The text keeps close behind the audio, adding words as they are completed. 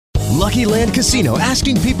Lucky Land Casino,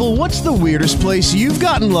 asking people, what's the weirdest place you've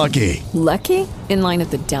gotten lucky? Lucky? In line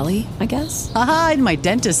at the deli, I guess? Aha, in my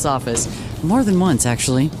dentist's office. More than once,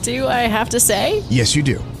 actually. Do I have to say? Yes, you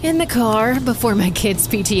do. In the car before my kids'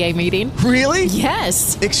 PTA meeting. Really?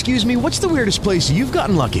 Yes. Excuse me, what's the weirdest place you've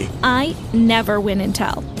gotten lucky? I never win and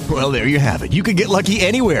tell. Well, there you have it. You can get lucky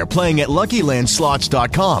anywhere, playing at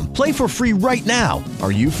LuckyLandSlots.com. Play for free right now.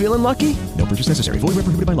 Are you feeling lucky? No purchase necessary. Void where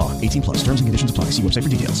prohibited by law. 18 plus. Terms and conditions apply. See website for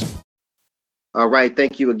details. All right.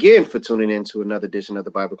 Thank you again for tuning in to another edition of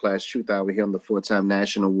the Bible Class Truth Hour here on the 4-time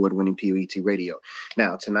national award-winning POET radio.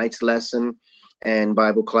 Now, tonight's lesson and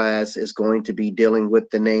Bible class is going to be dealing with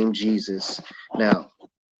the name Jesus. Now,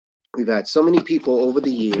 we've had so many people over the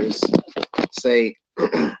years say,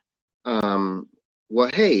 well,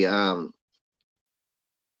 hey, the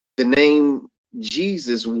name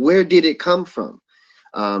Jesus, where did it come from?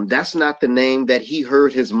 That's not the name that he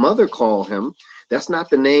heard his mother call him. That's not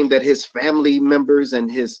the name that his family members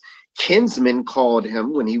and his kinsmen called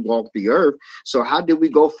him when he walked the earth. So how did we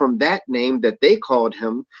go from that name that they called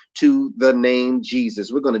him to the name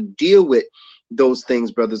Jesus? We're going to deal with those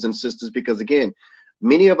things, brothers and sisters, because again,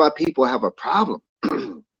 many of our people have a problem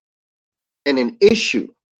and an issue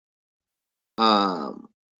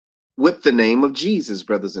with the name of Jesus,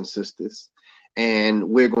 brothers and sisters. And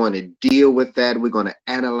we're going to deal with that. We're going to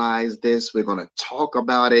analyze this. We're going to talk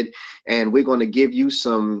about it. And we're going to give you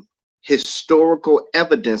some historical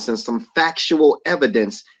evidence and some factual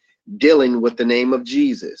evidence dealing with the name of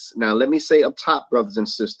Jesus. Now, let me say up top, brothers and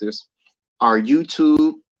sisters, our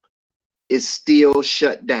YouTube is still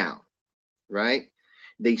shut down, right?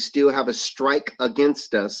 They still have a strike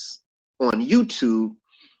against us on YouTube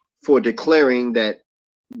for declaring that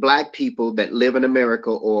Black people that live in America,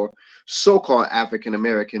 or so-called African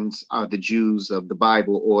Americans, are the Jews of the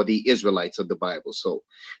Bible or the Israelites of the Bible. So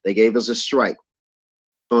they gave us a strike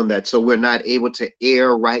on that. So we're not able to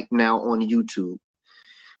air right now on YouTube.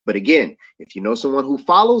 But again, if you know someone who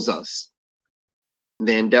follows us,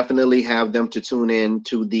 then definitely have them to tune in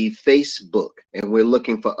to the Facebook. And we're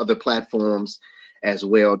looking for other platforms as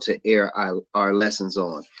well to air our lessons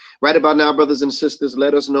on. Right about now, brothers and sisters,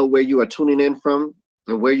 let us know where you are tuning in from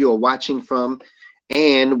and where you are watching from.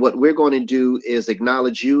 And what we're going to do is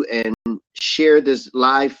acknowledge you and share this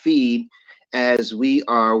live feed as we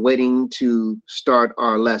are waiting to start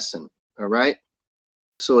our lesson. All right.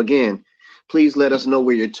 So again, please let us know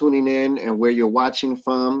where you're tuning in and where you're watching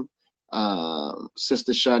from.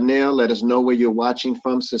 Sister Chanel, let us know where you're watching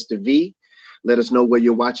from. Sister V, let us know where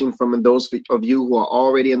you're watching from. And those of you who are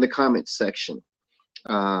already in the comments section,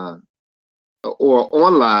 or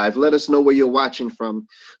on live, let us know where you're watching from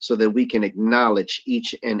so that we can acknowledge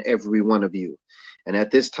each and every one of you. And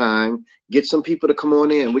at this time, get some people to come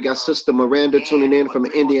on in. We got Sister Miranda tuning in from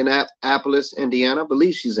Indianapolis, Indiana. I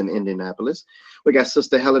believe she's in Indianapolis. We got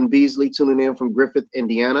Sister Helen Beasley tuning in from Griffith,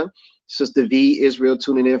 Indiana. Sister V Israel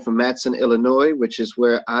tuning in from Matson, Illinois, which is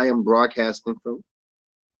where I am broadcasting from.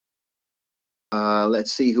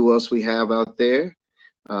 Let's see who else we have out there.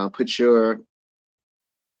 Put your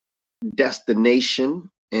destination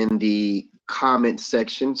in the comment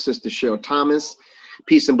section. Sister Cheryl Thomas,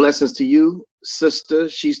 peace and blessings to you, sister.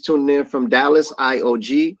 She's tuning in from Dallas,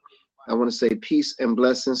 IOG. I want to say peace and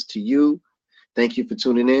blessings to you. Thank you for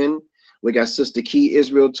tuning in. We got Sister Key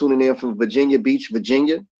Israel tuning in from Virginia Beach,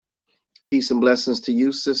 Virginia. Peace and blessings to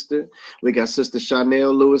you, sister. We got Sister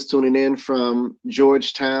Chanel Lewis tuning in from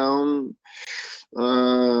Georgetown,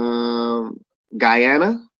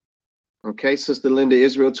 Guyana. Okay, Sister Linda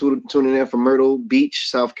Israel tuning in from Myrtle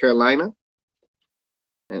Beach, South Carolina.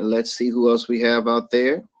 And let's see who else we have out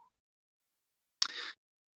there.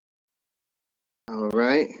 All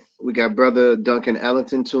right, we got Brother Duncan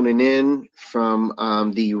Ellington tuning in from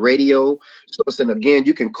the radio. So listen, again,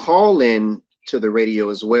 you can call in to the radio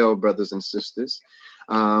as well, brothers and sisters.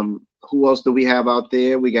 Who else do we have out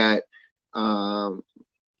there? We got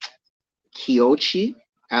Kiochi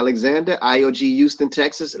Alexander, IOG Houston,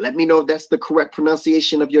 Texas. Let me know if that's the correct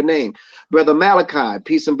pronunciation of your name. Brother Malachi,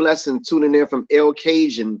 peace and blessing, tuning in from El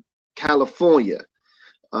Cajun, California.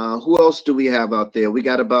 Who else do we have out there? We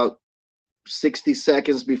got about 60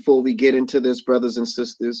 seconds before we get into this, brothers and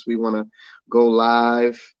sisters. We want to go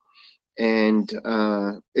live. And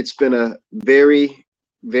it's been a very,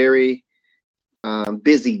 very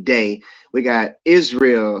busy day. We got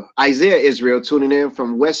Isaiah Israel tuning in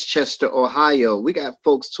from Westchester, Ohio. We got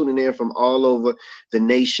folks tuning in from all over the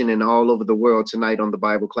nation and all over the world tonight on the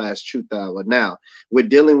Bible Class Truth Hour. Now, we're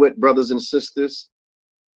dealing with, brothers and sisters,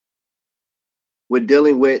 we're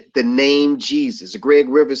dealing with the name Jesus. Greg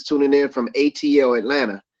Rivers tuning in from ATL,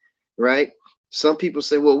 Atlanta, right? Some people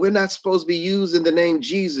say, well, we're not supposed to be using the name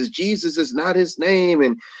Jesus. Jesus is not his name.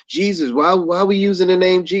 And Jesus, why are we using the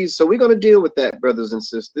name Jesus? So we're going to deal with that, brothers and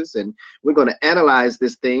sisters. And we're going to analyze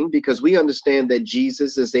this thing because we understand that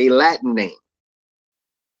Jesus is a Latin name.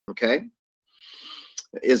 Okay?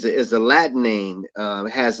 Is a Latin name,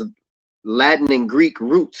 has Latin and Greek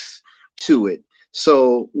roots to it.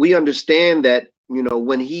 So we understand that, you know,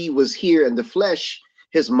 when he was here in the flesh,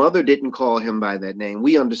 his mother didn't call him by that name.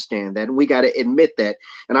 We understand that, and we got to admit that.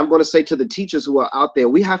 And I'm going to say to the teachers who are out there,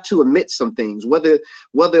 we have to admit some things,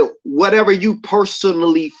 whatever you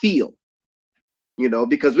personally feel, you know,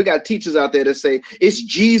 because we got teachers out there that say it's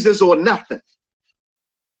Jesus or nothing.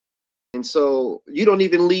 And so you don't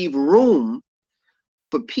even leave room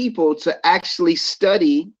for people to actually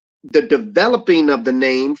study the developing of the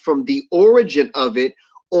name from the origin of it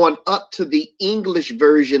on up to the English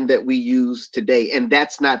version that we use today. And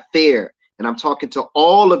that's not fair. And I'm talking to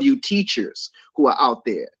all of you teachers who are out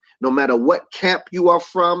there, no matter what camp you are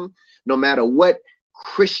from, no matter what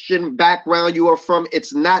Christian background you are from,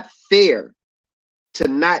 it's not fair to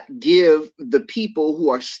not give the people who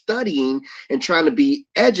are studying and trying to be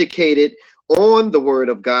educated on the word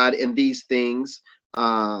of God and these things,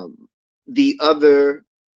 the other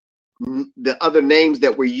names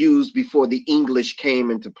that were used before the English came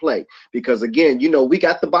into play. Because again, you know, we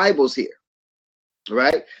got the Bibles here,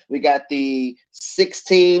 right? We got the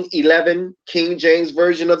 1611 King James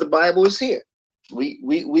version of the Bible is here.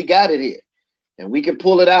 We got it here, and we can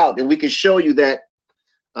pull it out and we can show you that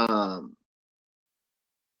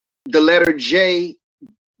the letter J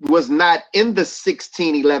was not in the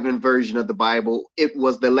 1611 version of the Bible. It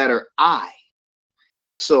was the letter I.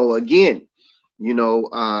 So again, you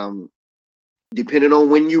know, depending on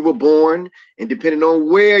when you were born and depending on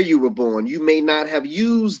where you were born, you may not have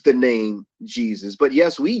used the name Jesus. But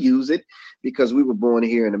yes, we use it because we were born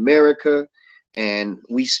here in America and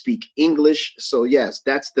we speak English. So yes,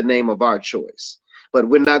 that's the name of our choice. But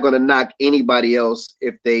we're not going to knock anybody else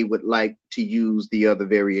if they would like to use the other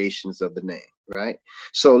variations of the name, right?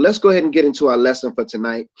 So let's go ahead and get into our lesson for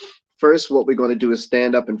tonight. First, what we're going to do is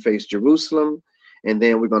stand up and face Jerusalem. And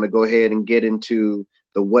then we're going to go ahead and get into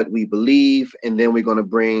the what we believe. And then we're going to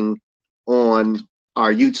bring on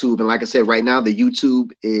our YouTube. And like I said, right now, the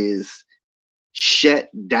YouTube is shut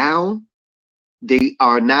down. They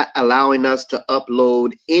are not allowing us to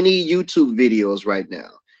upload any YouTube videos right now.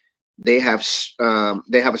 They have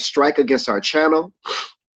a strike against our channel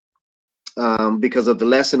because of the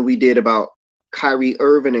lesson we did about Kyrie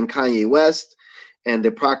Irving and Kanye West and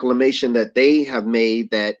the proclamation that they have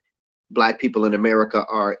made that Black people in America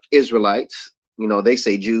are Israelites. You know, they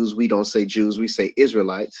say Jews. We don't say Jews. We say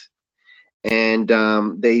Israelites. And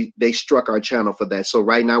they struck our channel for that. So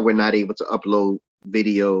right now we're not able to upload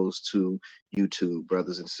videos to YouTube,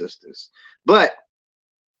 brothers and sisters. But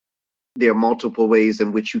there are multiple ways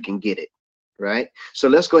in which you can get it, right? So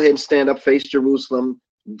let's go ahead and stand up, face Jerusalem,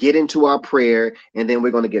 get into our prayer, and then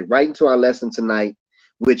we're going to get right into our lesson tonight,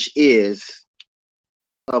 which is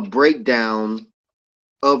a breakdown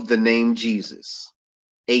of the name Jesus.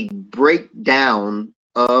 A breakdown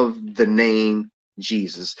of the name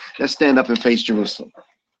Jesus. Let's stand up and face Jerusalem.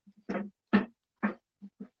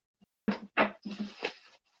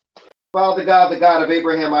 Father God, the God of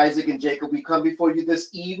Abraham, Isaac, and Jacob, we come before you this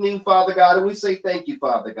evening, Father God, and we say thank you,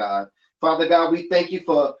 Father God. Father God, we thank you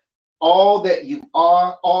for all that you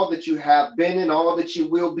are, all that you have been, and all that you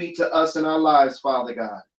will be to us in our lives, Father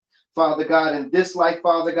God. Father God, in this life,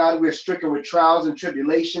 Father God, we're stricken with trials and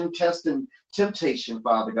tribulation, test and temptation,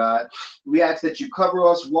 Father God. We ask that you cover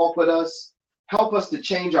us, walk with us, help us to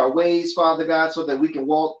change our ways, Father God, so that we can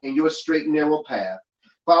walk in your straight and narrow path.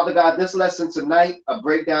 Father God, this lesson tonight, a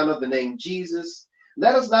breakdown of the name Jesus.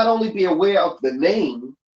 Let us not only be aware of the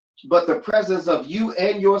name, but the presence of you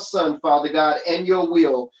and your Son, Father God, and your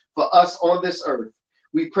will for us on this earth.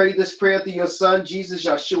 We pray this prayer through your Son, Jesus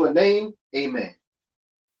Yeshua name. Amen.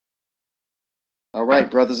 All right,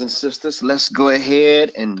 brothers and sisters, let's go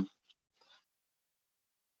ahead and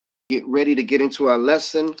get ready to get into our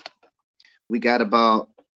lesson. We got about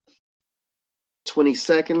 20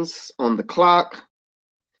 seconds on the clock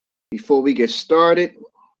before we get started,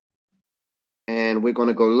 and we're going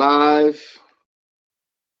to go live.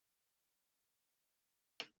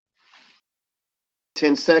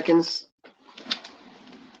 10 seconds.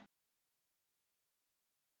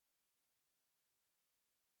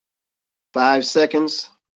 5 seconds.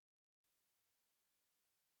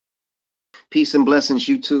 Peace and blessings,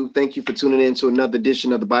 YouTube. Thank you for tuning in to another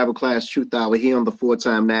edition of the Bible Class Truth Hour here on the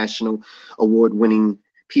 4-time national award-winning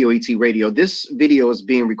POET Radio. This video is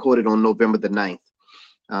being recorded on November the 9th.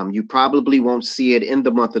 You probably won't see it in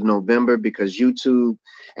the month of November because YouTube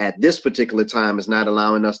at this particular time is not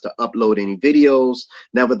allowing us to upload any videos.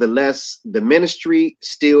 Nevertheless, the ministry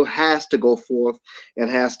still has to go forth and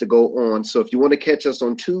has to go on. So if you want to catch us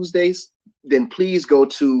on Tuesdays, then please go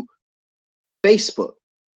to Facebook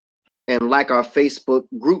and like our Facebook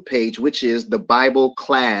group page, which is the Bible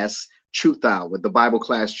Class Truth Hour, the Bible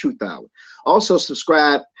Class Truth Hour. Also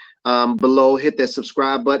subscribe below, hit that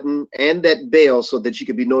subscribe button and that bell so that you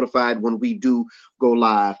can be notified when we do go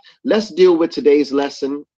live. Let's deal with today's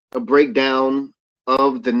lesson, a breakdown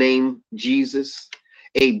of the name Jesus,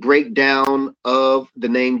 a breakdown of the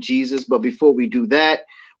name Jesus. But before we do that,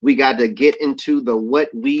 we got to get into the what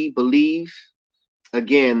we believe.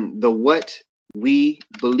 Again, the what we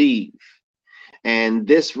believe. And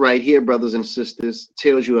this right here, brothers and sisters,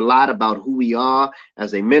 tells you a lot about who we are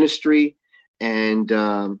as a ministry and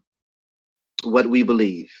what we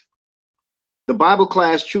believe. The Bible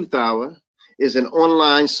Class Truth Hour is an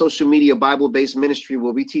online social media Bible-based ministry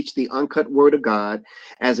where we teach the uncut word of God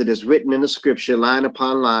as it is written in the scripture, line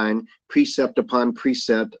upon line, precept upon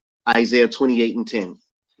precept, Isaiah 28:10.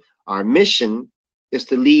 Our mission is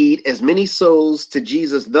to lead as many souls to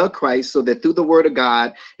Jesus the Christ so that through the word of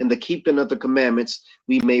God and the keeping of the commandments,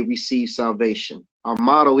 we may receive salvation. Our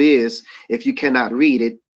motto is, if you cannot read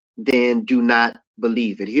it, then do not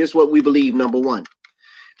believe it. Here's what we believe. Number one,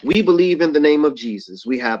 we believe in the name of Jesus.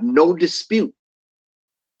 We have no dispute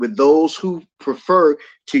with those who prefer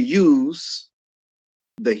to use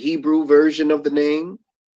the Hebrew version of the name,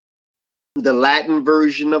 the Latin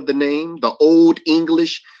version of the name, the Old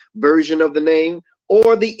English version of the name,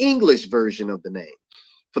 or the English version of the name.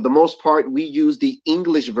 For the most part, we use the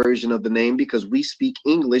English version of the name because we speak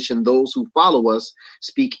English and those who follow us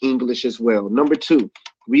speak English as well. Number two,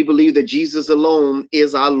 we believe that Jesus alone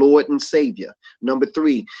is our Lord and Savior. Number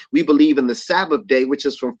three, we believe in the Sabbath day, which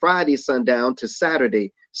is from Friday sundown to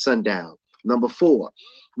Saturday sundown. Number four,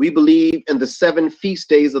 we believe in the 7 feast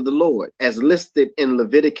days of the Lord as listed in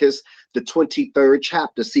Leviticus, the 23rd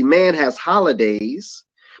chapter. See, man has holidays,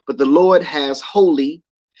 but the Lord has holy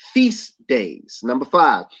feast days. Number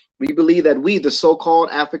five, we believe that we, the so-called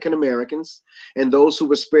African Americans, and those who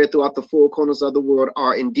were spread throughout the four corners of the world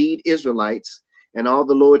are indeed Israelites, and all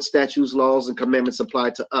the Lord's statutes, laws, and commandments apply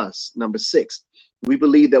to us. Number six, we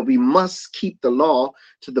believe that we must keep the law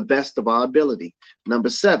to the best of our ability. Number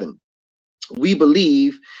seven, we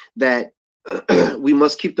believe that we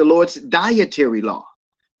must keep the Lord's dietary law,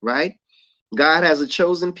 right? God has a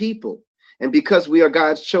chosen people. And because we are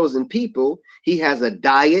God's chosen people, he has a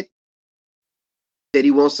diet that he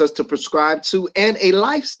wants us to prescribe to and a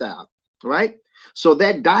lifestyle, right? So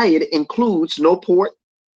that diet includes no pork,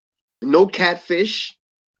 no catfish,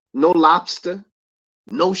 no lobster,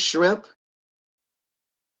 no shrimp.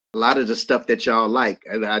 A lot of the stuff that y'all like,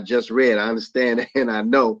 I just read, I understand and I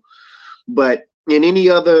know. But in any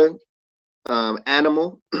other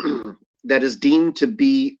animal that is deemed to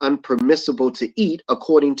be unpermissible to eat,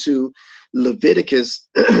 according to Leviticus,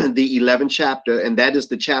 the 11th chapter, and that is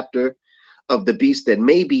the chapter of the beast that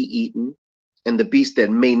may be eaten and the beast that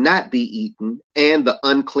may not be eaten, and the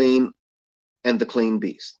unclean and the clean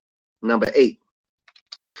beast. Number eight,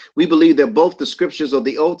 we believe that both the scriptures of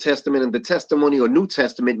the Old Testament and the testimony or New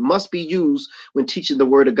Testament must be used when teaching the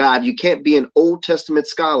word of God. You can't be an Old Testament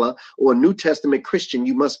scholar or a New Testament Christian.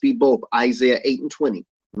 You must be both. Isaiah 8:20.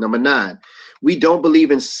 Number nine, we don't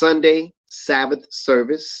believe in Sunday Sabbath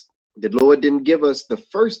service. The Lord didn't give us the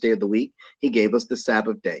first day of the week. He gave us the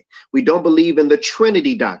Sabbath day. We don't believe in the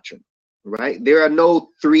Trinity doctrine, right? There are no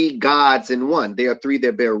three gods in one. There are three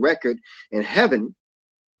that bear record in heaven,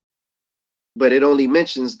 but it only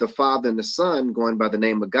mentions the Father and the Son going by the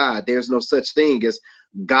name of God. There's no such thing as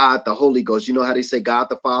God the Holy Ghost. You know how they say God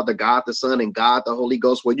the Father, God the Son, and God the Holy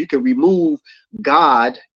Ghost? Well, you can remove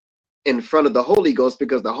God in front of the Holy Ghost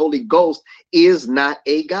because the Holy Ghost is not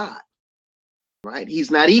a God, right? He's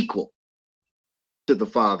not equal to the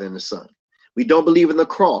Father and the Son. We don't believe in the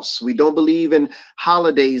cross. We don't believe in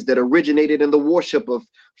holidays that originated in the worship of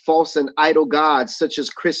false and idol gods such as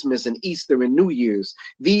Christmas and Easter and New Year's.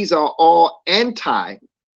 These are all anti-Christ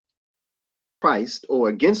or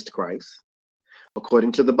against Christ,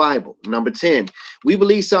 according to the Bible. Number 10, we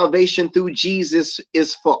believe salvation through Jesus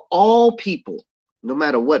is for all people, no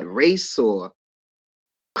matter what race or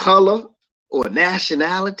color or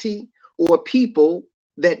nationality or people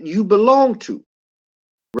that you belong to.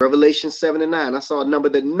 Revelation 7:9, I saw a number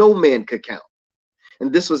that no man could count.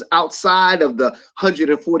 And this was outside of the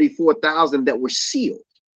 144,000 that were sealed.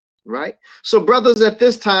 right? So brothers, at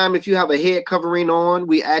this time, if you have a head covering on,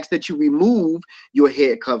 we ask that you remove your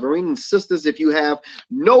head covering. And sisters, if you have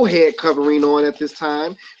no head covering on at this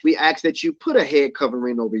time, we ask that you put a head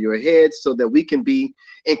covering over your head so that we can be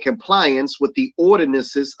in compliance with the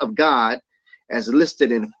ordinances of God as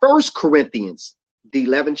listed in 1 Corinthians, the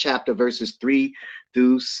 11th chapter, verses 3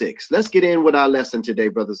 through 6. Let's get in with our lesson today,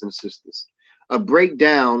 brothers and sisters. A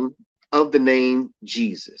breakdown of the name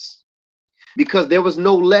Jesus. Because there was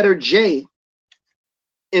no letter J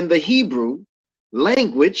in the Hebrew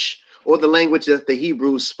language, or the language that the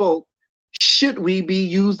Hebrews spoke, should we be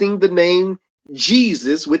using the name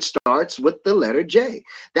Jesus, which starts with the letter J?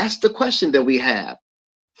 That's the question that we have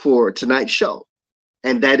for tonight's show,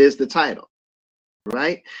 and that is the title,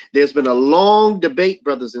 right? There's been a long debate,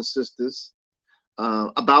 brothers and sisters,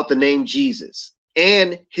 about the name Jesus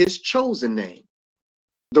and his chosen name.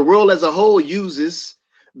 The world as a whole uses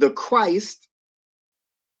the Christ,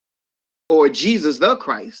 or Jesus the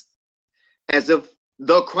Christ, as if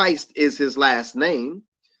the Christ is his last name.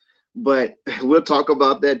 But we'll talk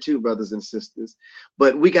about that too, brothers and sisters.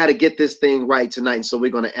 But we got to get this thing right tonight, so we're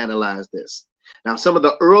going to analyze this. Now, some of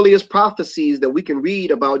the earliest prophecies that we can read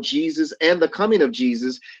about Jesus and the coming of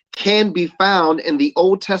Jesus can be found in the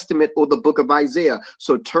Old Testament or the book of Isaiah.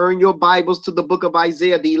 So turn your Bibles to the book of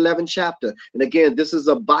Isaiah, the 11th chapter. And again, this is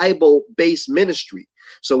a Bible-based ministry.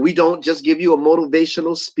 So we don't just give you a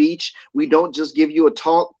motivational speech. We don't just give you a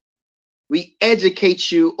talk. We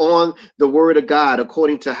educate you on the word of God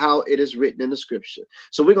according to how it is written in the scripture.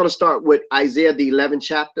 So we're going to start with Isaiah, the 11th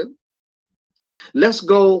chapter. Let's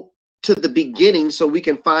go to the beginning so we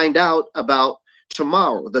can find out about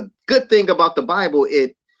tomorrow. The good thing about the Bible,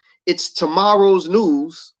 it's tomorrow's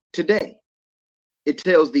news today. It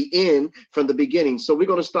tells the end from the beginning. So we're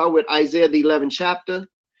going to start with Isaiah, the 11th chapter,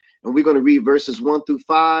 and we're going to read verses 1 through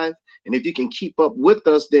 5. And if you can keep up with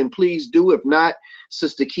us, then please do. If not,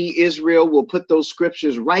 Sister Key Israel will put those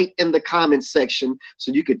scriptures right in the comment section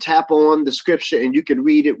so you could tap on the scripture and you can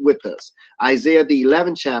read it with us. Isaiah, the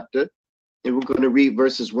 11th chapter, and we're going to read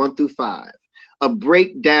verses 1 through 5. A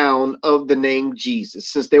breakdown of the name Jesus.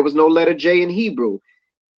 Since there was no letter J in Hebrew,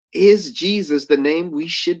 is Jesus the name we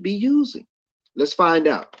should be using? Let's find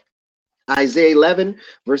out. Isaiah 11,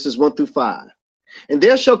 verses 1 through 5. And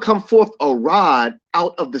there shall come forth a rod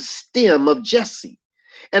out of the stem of Jesse,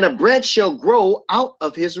 and a branch shall grow out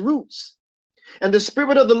of his roots. And the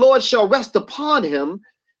Spirit of the Lord shall rest upon him,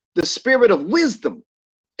 the Spirit of wisdom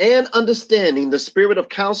and understanding, the Spirit of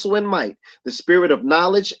counsel and might, the Spirit of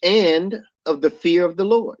knowledge and of the fear of the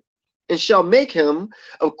Lord, and shall make him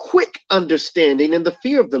of quick understanding in the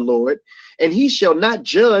fear of the Lord. And he shall not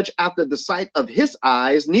judge after the sight of his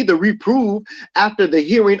eyes, neither reprove after the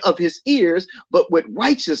hearing of his ears, but with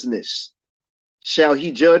righteousness shall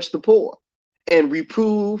he judge the poor, and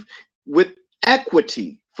reprove with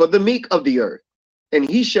equity for the meek of the earth. And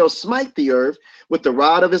he shall smite the earth with the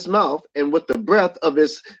rod of his mouth, and with the breath of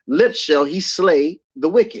his lips shall he slay the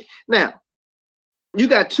wicked. Now, you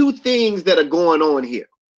got two things that are going on here.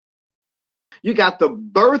 You got the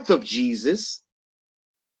birth of Jesus.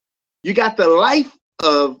 You got the life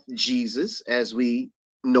of Jesus as we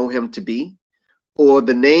know him to be, or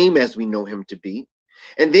the name as we know him to be.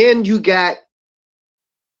 And then you got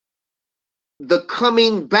the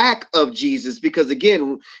coming back of Jesus, because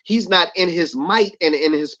again, he's not in his might and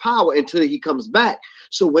in his power until he comes back.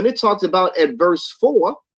 So when it talks about at verse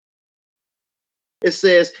 4, it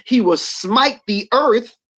says he will smite the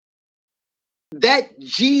earth. That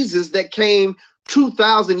Jesus that came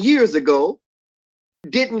 2,000 years ago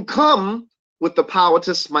didn't come with the power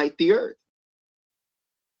to smite the earth.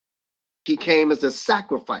 He came as a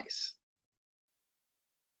sacrifice.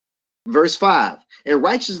 Verse 5, and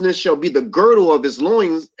righteousness shall be the girdle of his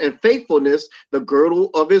loins, and faithfulness the girdle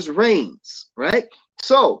of his reins, right?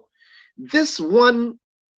 So this one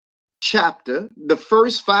chapter, the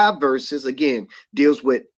first 5 verses, again, deals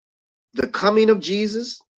with the coming of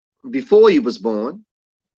Jesus before he was born,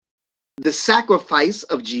 the sacrifice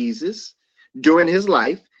of Jesus during his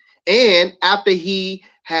life, and after he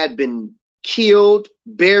had been killed,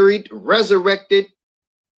 buried, resurrected,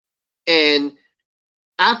 and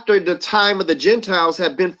after the time of the Gentiles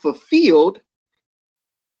had been fulfilled,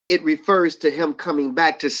 it refers to him coming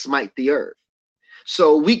back to smite the earth.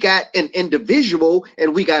 So we got an individual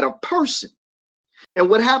and we got a person. And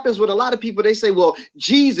what happens with a lot of people, they say, well,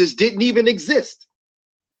 Jesus didn't even exist.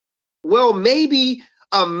 Well, maybe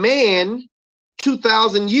a man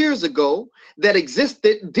 2,000 years ago that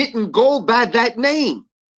existed didn't go by that name.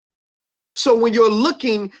 So when you're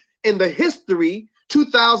looking in the history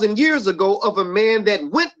 2,000 years ago of a man that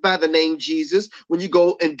went by the name Jesus. When you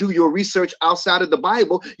go and do your research outside of the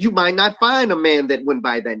Bible, you might not find a man that went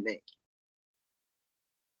by that name.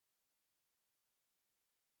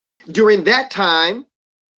 During that time,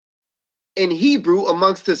 in Hebrew,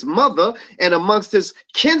 amongst his mother and amongst his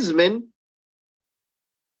kinsmen,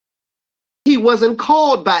 he wasn't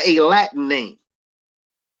called by a Latin name.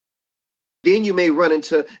 Then you may run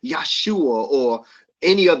into Yeshua or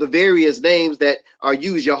any of the various names that are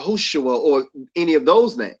used, Yehoshua or any of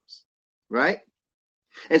those names, right?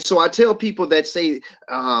 And so I tell people that say,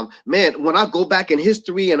 man, when I go back in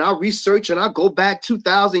history and I research and I go back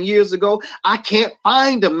 2,000 years ago, I can't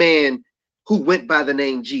find a man who went by the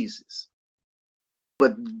name Jesus.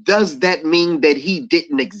 But does that mean that he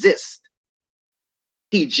didn't exist?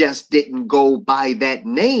 He just didn't go by that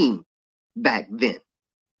name back then,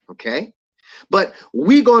 okay? But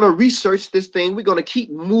we're going to research this thing. We're going to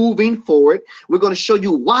keep moving forward. We're going to show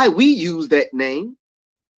you why we use that name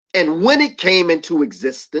and when it came into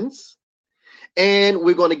existence. And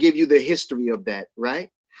we're going to give you the history of that, right?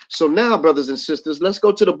 So now, brothers and sisters, let's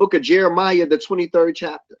go to the book of Jeremiah, the 23rd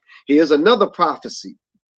chapter. Here's another prophecy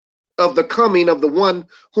of the coming of the one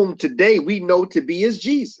whom today we know to be as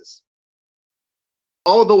Jesus.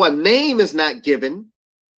 Although a name is not given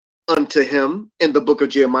unto him in the book of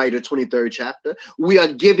Jeremiah, the 23rd chapter, we are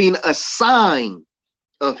giving a sign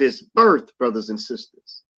of his birth, brothers and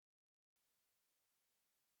sisters.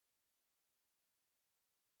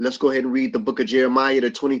 Let's go ahead and read the book of Jeremiah, the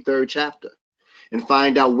 23rd chapter, and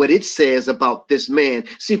find out what it says about this man.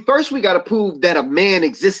 See, first we got to prove that a man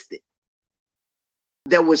existed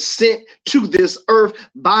that was sent to this earth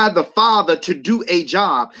by the Father to do a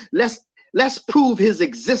job. Let's prove his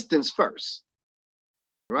existence first.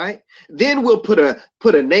 Right? Then we'll put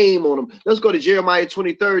a name on him. Let's go to Jeremiah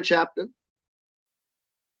 23rd chapter.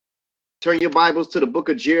 Turn your Bibles to the book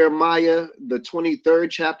of Jeremiah, the 23rd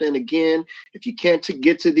chapter. And again, if you can't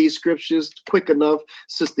get to these scriptures quick enough,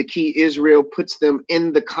 Sister Key Israel puts them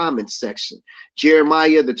in the comments section.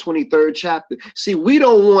 Jeremiah, the 23rd chapter. See, we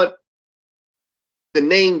don't want the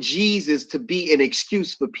name Jesus to be an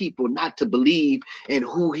excuse for people not to believe in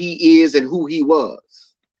who he is and who he was.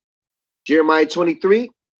 Jeremiah 23.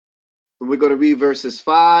 And we're going to read verses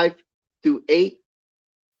 5 through 8,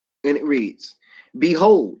 and it reads,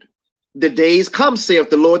 Behold, the days come,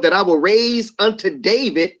 saith the Lord, that I will raise unto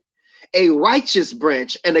David a righteous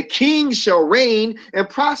branch, and a king shall reign and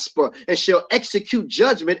prosper, and shall execute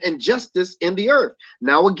judgment and justice in the earth.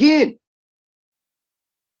 Now again,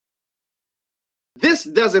 this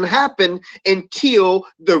doesn't happen until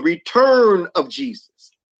the return of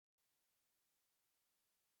Jesus,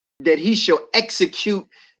 that he shall execute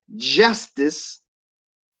justice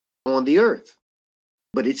on the earth.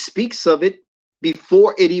 But it speaks of it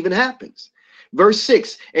before it even happens. Verse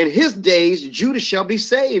 6, in his days Judah shall be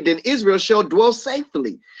saved, and Israel shall dwell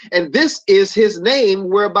safely. And this is his name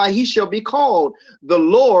whereby he shall be called, the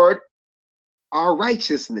Lord our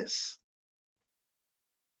righteousness.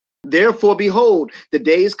 Therefore, behold, the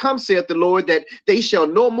days come, saith the Lord, that they shall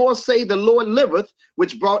no more say, the Lord liveth,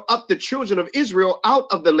 which brought up the children of Israel out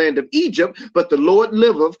of the land of Egypt, but the Lord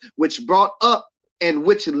liveth, which brought up and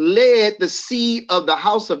which led the seed of the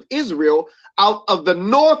house of Israel out of the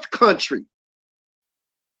north country.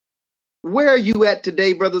 Where are you at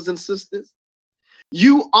today, brothers and sisters?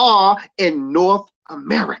 You are in North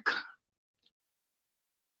America.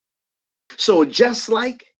 So just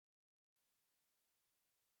like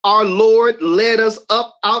our Lord led us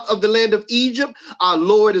up out of the land of Egypt, our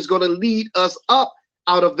Lord is going to lead us up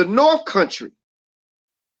out of the north country,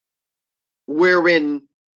 wherein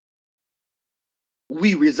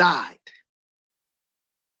we reside.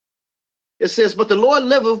 It says, but the Lord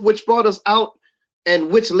liveth, which brought us out and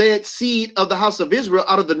which led seed of the house of Israel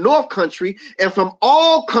out of the north country and from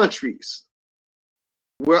all countries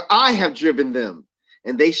where I have driven them,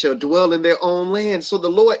 and they shall dwell in their own land. So the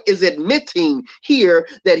Lord is admitting here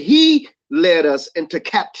that he led us into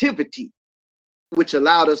captivity, which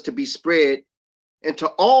allowed us to be spread into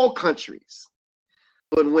all countries.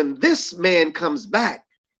 But when this man comes back,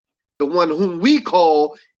 the one whom we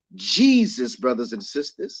call Jesus, brothers and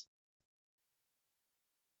sisters,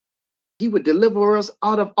 he would deliver us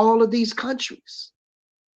out of all of these countries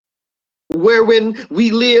wherein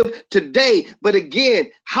we live today. But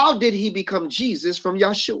again, how did he become Jesus from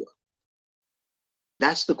Yeshua?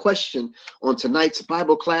 That's the question on tonight's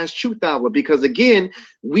Bible Class Truth Hour, because again,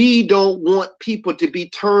 we don't want people to be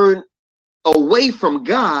turned away from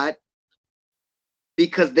God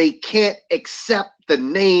because they can't accept the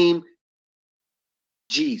name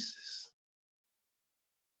Jesus.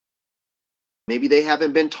 Maybe they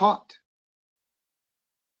haven't been taught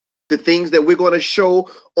the things that we're going to show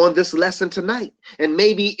on this lesson tonight. And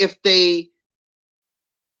maybe if they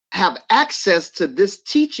have access to this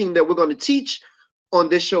teaching that we're going to teach on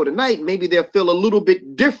this show tonight, maybe they'll feel a little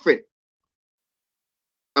bit different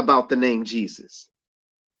about the name Jesus.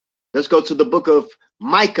 Let's go to the book of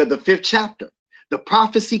Micah, the 5th chapter. The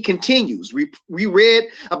prophecy continues. We read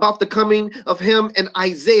about the coming of him in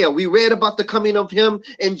Isaiah. We read about the coming of him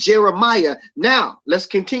in Jeremiah. Now, let's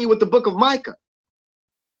continue with the book of Micah,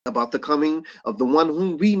 about the coming of the one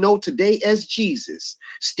whom we know today as Jesus.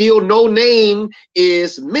 Still no name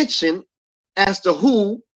is mentioned as to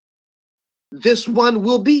who this one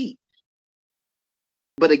will be.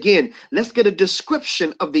 But again, let's get a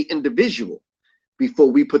description of the individual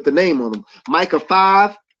before we put the name on them. Micah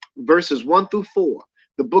 5, verses 1 through 4.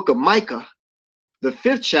 The book of Micah, the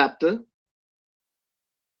 5th chapter,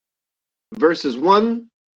 verses 1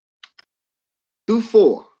 through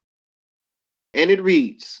 4. And it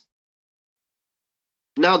reads,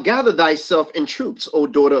 "Now gather thyself in troops, O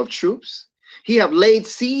daughter of troops. He have laid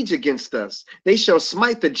siege against us. They shall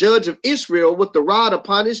smite the judge of Israel with the rod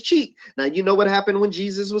upon his cheek." Now, you know what happened when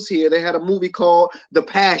Jesus was here? They had a movie called The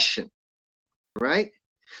Passion, right?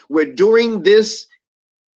 Where during this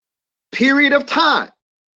period of time,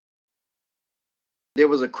 there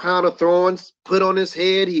was a crown of thorns put on his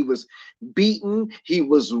head. He was beaten. He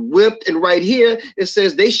was whipped. And right here, it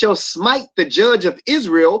says, they shall smite the judge of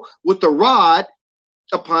Israel with the rod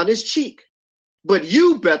upon his cheek. But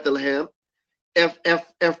you, Bethlehem,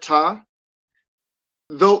 Ephrathah,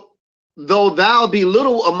 though thou be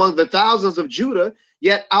little among the thousands of Judah,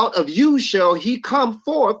 yet out of you shall he come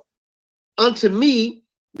forth unto me,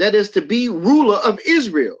 that is to be ruler of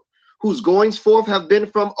Israel, whose goings forth have been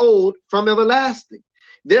from old, from everlasting.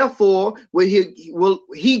 Therefore will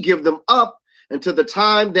he give them up until the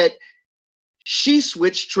time that she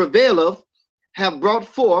which travaileth have brought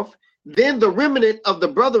forth. Then the remnant of the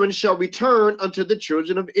brethren shall return unto the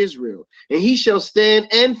children of Israel, and he shall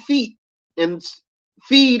stand and feed in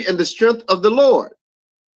the strength of the Lord,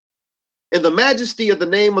 in the majesty of the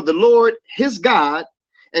name of the Lord his God,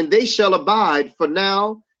 and they shall abide, for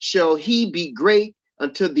now shall he be great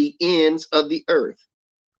unto the ends of the earth.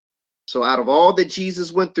 So out of all that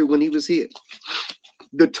Jesus went through when he was here,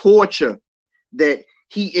 the torture that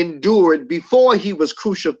he endured before he was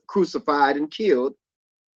crucified and killed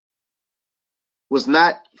was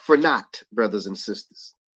not for naught, brothers and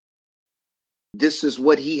sisters. This is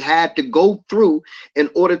what he had to go through in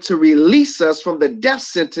order to release us from the death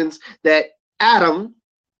sentence that Adam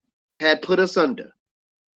had put us under.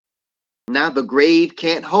 Now the grave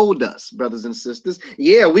can't hold us, brothers and sisters.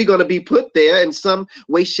 Yeah, we're going to be put there in some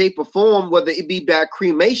way, shape, or form, whether it be by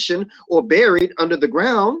cremation or buried under the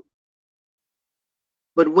ground.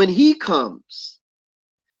 But when he comes,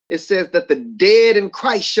 it says that the dead in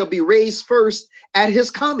Christ shall be raised first at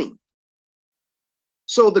his coming.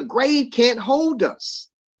 So the grave can't hold us.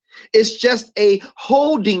 It's just a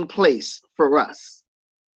holding place for us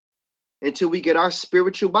until we get our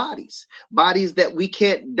spiritual bodies that we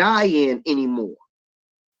can't die in anymore,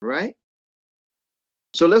 right?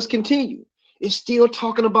 So let's continue. It's still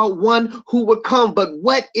talking about one who would come, but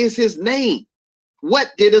what is his name?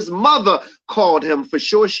 What did his mother call him? For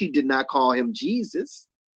sure, she did not call him Jesus.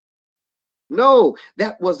 No,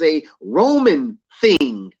 that was a Roman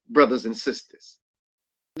thing, brothers and sisters.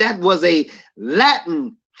 That was a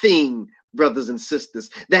Latin thing, brothers and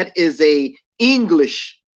sisters. That is a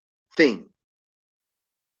English thing.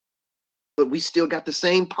 But we still got the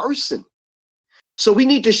same person. So we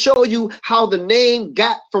need to show you how the name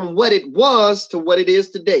got from what it was to what it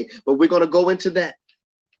is today. But we're going to go into that.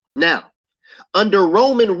 Now, under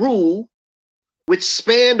Roman rule, which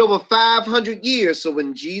spanned over 500 years. So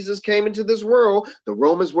when Jesus came into this world, the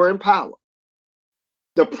Romans were in power.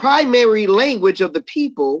 The primary language of the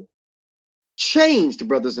people changed,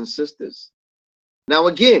 brothers and sisters. Now,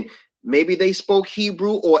 again, maybe they spoke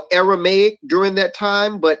Hebrew or Aramaic during that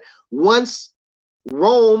time, but once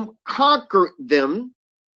Rome conquered them,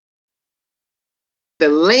 the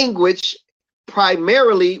language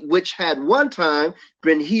primarily, which had one time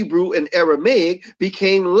been Hebrew and Aramaic,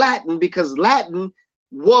 became Latin, because Latin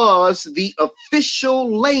was the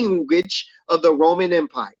official language of the Roman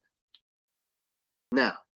Empire.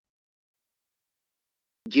 Now,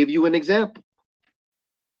 give you an example.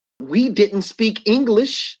 We didn't speak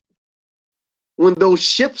English when those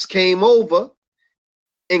ships came over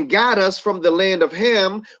and got us from the land of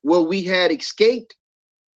Ham, where we had escaped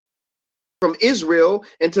from Israel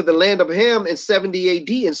into the land of Ham in 70 AD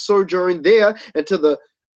and sojourned there into the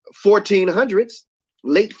 1400s,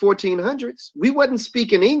 late 1400s. We wasn't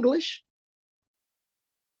speaking English.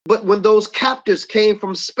 But when those captives came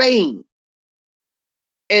from Spain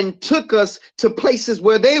and took us to places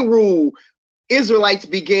where they ruled, Israelites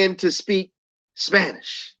began to speak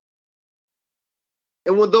Spanish.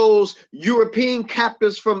 And when those European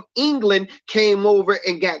captives from England came over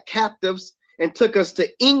and got captives and took us to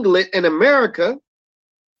England and America,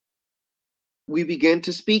 we began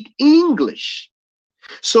to speak English.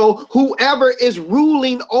 So whoever is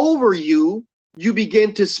ruling over you, you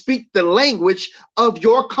begin to speak the language of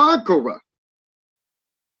your conqueror.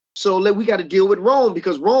 So we got to deal with Rome,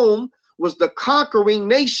 because Rome was the conquering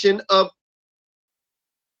nation of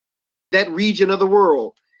that region of the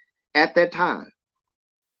world at that time.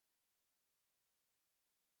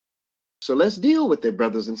 So let's deal with it,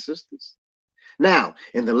 brothers and sisters. Now,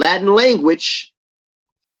 in the Latin language,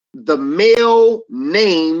 the male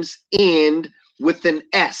names end with an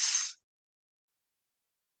S,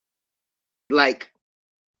 like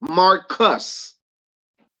Marcus,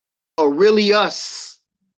 Aurelius,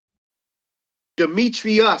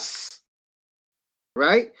 Demetrius,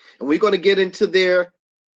 right? And we're going to get into their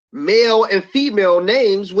male and female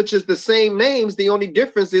names, which is the same names. The only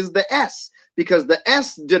difference is the S, because the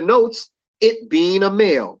S denotes it being a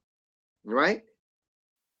male, right?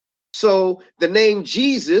 So the name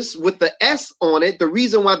Jesus with the S on it, the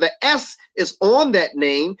reason why the S is on that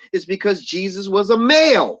name is because Jesus was a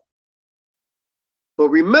male. But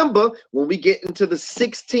remember, when we get into the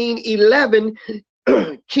 1611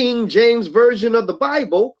 King James Version of the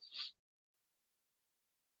Bible,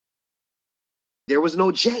 there was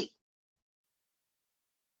no J.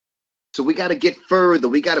 So we got to get further.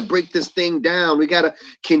 We got to break this thing down. We got to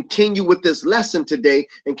continue with this lesson today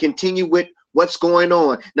and continue with what's going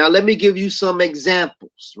on. Now, let me give you some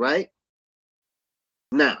examples, right?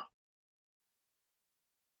 Now,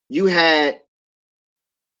 you had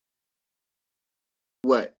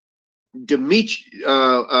what?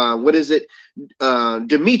 Demetrios,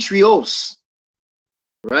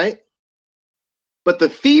 right? But the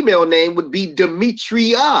female name would be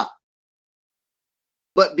Demetria.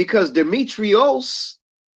 But because Demetrios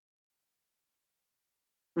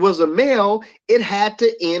was a male, it had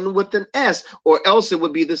to end with an S, or else it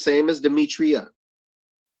would be the same as Demetria,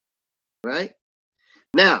 right?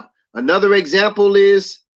 Now, another example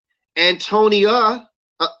is Antonia,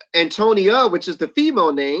 which is the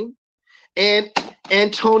female name, and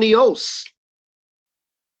Antonios,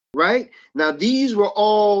 right? Now, these were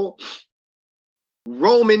all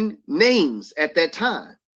Roman names at that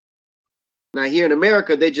time. Now, here in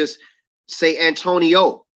America, they just say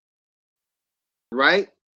Antonio, right?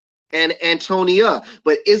 And Antonia.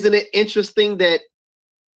 But isn't it interesting that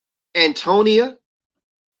Antonia,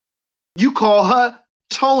 you call her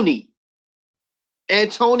Tony.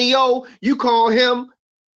 Antonio, you call him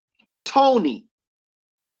Tony,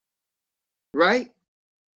 right?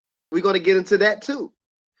 We're going to get into that too.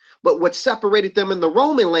 But what separated them in the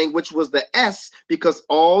Roman language was the S, because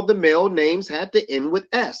all the male names had to end with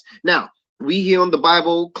S. Now, we here on the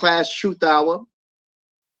Bible Class Truth Hour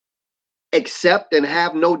accept and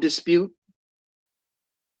have no dispute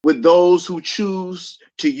with those who choose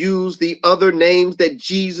to use the other names that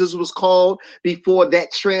Jesus was called before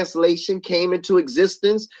that translation came into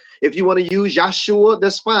existence. If you want to use Yahshua,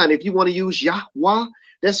 that's fine. If you want to use Yahweh,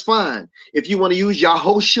 that's fine. If you want to use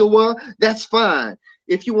Yahoshua, that's fine.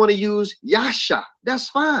 If you want to use Yasha, that's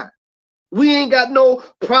fine. We ain't got no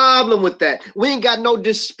problem with that. We ain't got no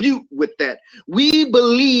dispute with that. We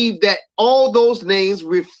believe that all those names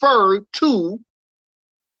refer to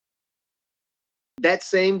that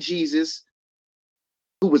same Jesus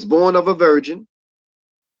who was born of a virgin,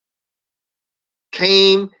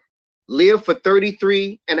 came, lived for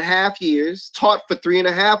 33 and a half years, taught for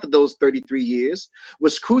 3.5 of those 33 years,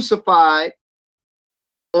 was crucified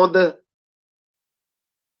on the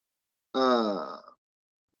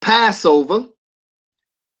Passover,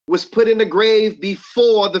 was put in the grave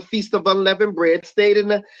before the Feast of Unleavened Bread, stayed in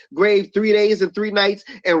the grave 3 days and 3 nights,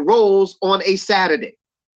 and rose on a Saturday.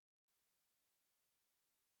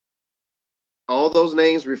 All those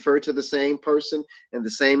names refer to the same person and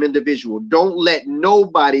the same individual. Don't let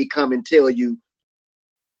nobody come and tell you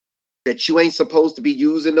that you ain't supposed to be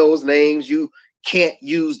using those names. You can't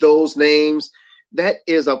use those names. That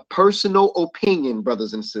is a personal opinion,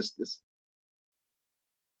 brothers and sisters.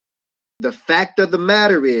 The fact of the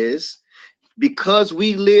matter is, because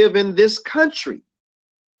we live in this country,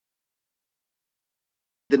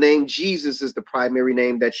 the name Jesus is the primary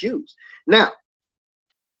name that's used. Now,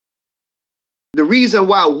 the reason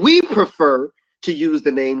why we prefer to use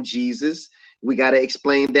the name Jesus, we got to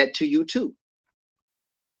explain that to you too,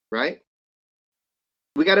 right?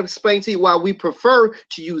 We got to explain to you why we prefer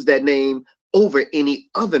to use that name over any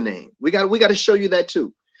other name. We got to show you that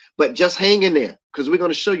too. But just hang in there, because we're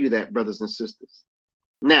going to show you that, brothers and sisters.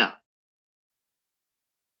 Now,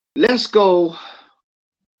 let's go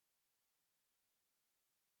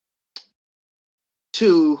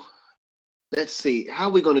to, let's see, how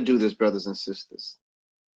are we going to do this, brothers and sisters?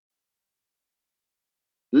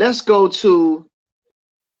 Let's go to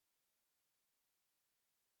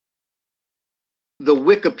the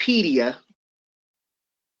Wikipedia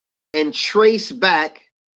and trace back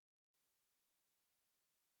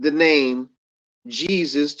the name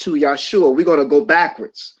Jesus to Yahshua. We're going to go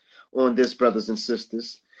backwards on this, brothers and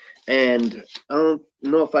sisters. And I don't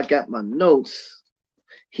know if I got my notes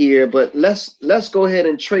here, but let's go ahead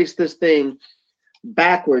and trace this thing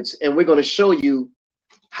backwards, and we're going to show you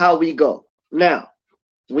how we go. Now,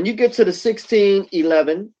 when you get to the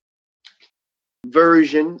 1611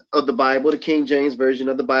 version of the Bible, the King James version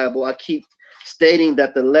of the Bible, I keep stating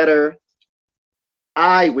that the letter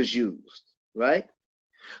I was used, right?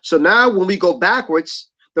 So now when we go backwards,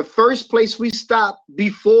 the first place we stop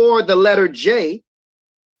before the letter J,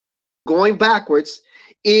 going backwards,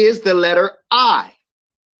 is the letter I.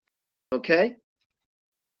 Okay?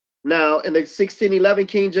 Now, in the 1611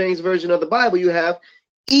 King James version of the Bible, you have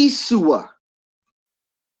Isua.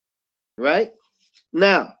 Right?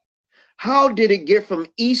 Now, how did it get from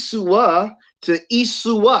Isua to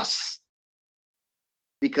Isuas?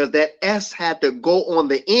 Because that S had to go on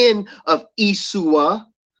the end of Isua,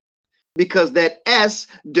 because that S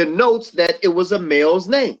denotes that it was a male's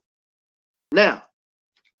name. Now,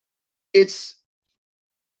 it's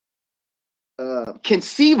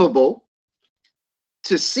conceivable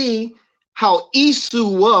to see how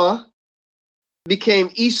Isua became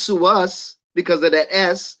Isuas because of that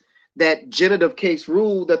S, that genitive case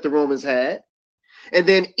rule that the Romans had. And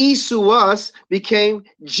then Isuas became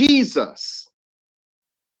Jesus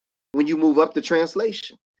when you move up the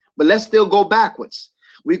translation. But let's still go backwards.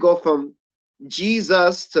 We go from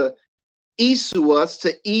Jesus to Isuas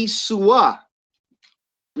to Isua.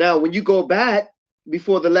 Now, when you go back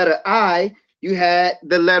before the letter I, you had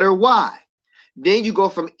the letter Y. Then you go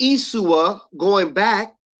from Isua going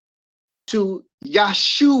back to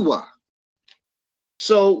Yahshua.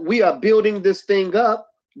 So we are building this thing up,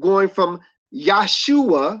 going from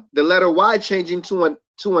Yahshua, the letter Y changing to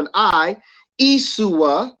an I,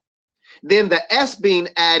 Isua, then the S being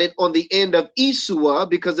added on the end of Isua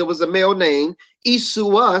because it was a male name,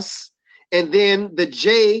 Isuas, and then the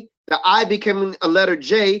J, the I became a letter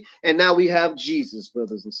J, and now we have Jesus,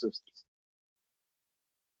 brothers and sisters.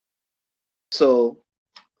 So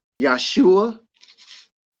Yahshua,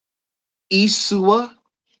 Isua,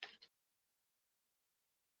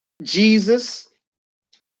 Jesus,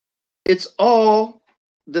 it's all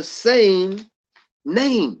the same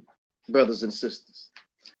name, brothers and sisters.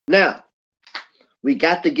 Now, we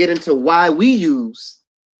got to get into why we use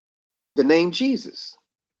the name Jesus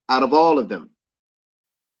out of all of them.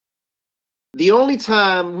 The only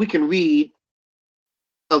time we can read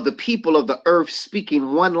of the people of the earth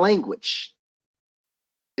speaking one language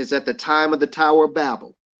is at the time of the Tower of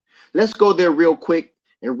Babel. Let's go there real quick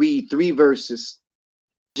and read 3 verses.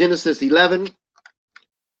 Genesis 11,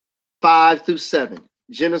 5 through 7.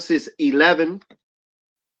 Genesis 11,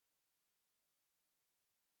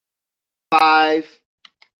 5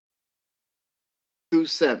 through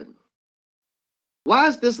 7. Why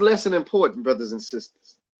is this lesson important, brothers and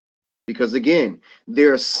sisters? Because again,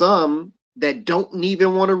 there are some that don't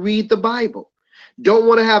even want to read the Bible, don't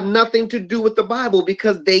want to have nothing to do with the Bible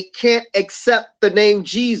because they can't accept the name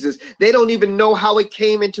Jesus. They don't even know how it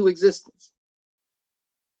came into existence.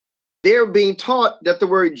 They're being taught that the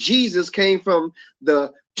word Jesus came from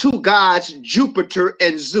the 2 gods, Jupiter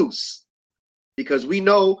and Zeus, because we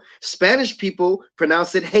know Spanish people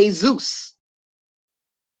pronounce it Jesus,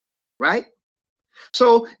 right?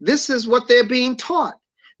 So this is what they're being taught.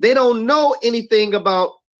 They don't know anything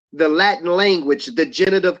about the Latin language, the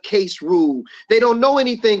genitive case rule. They don't know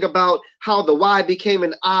anything about how the Y became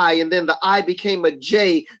an I and then the I became a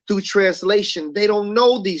J through translation. They don't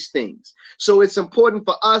know these things. So it's important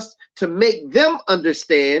for us to make them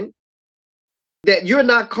understand that you're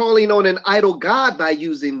not calling on an idol God by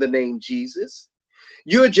using the name Jesus.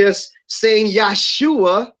 You're just saying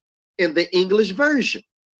Yahshua in the English version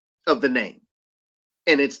of the name.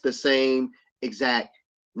 And it's the same exact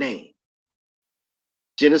name.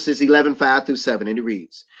 Genesis 11, 5 through 7, and it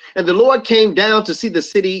reads, "And the Lord came down to see the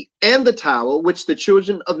city and the tower which the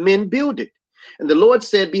children of men builded. And the Lord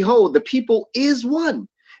said, Behold, the people is one,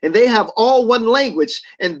 and they have all one language,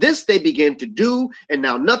 and this they began to do, and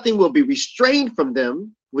now nothing will be restrained from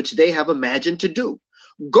them which they have imagined to do.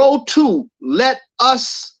 Go to, let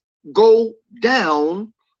us go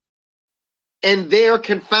down and there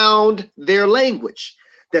confound their language,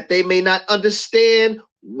 that they may not understand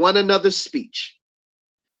one another's speech.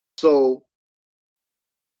 So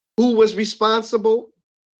who was responsible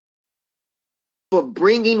for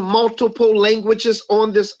bringing multiple languages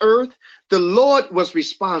on this earth? The Lord was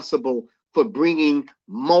responsible for bringing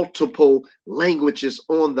multiple languages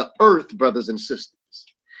on the earth, brothers and sisters.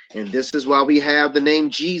 And this is why we have the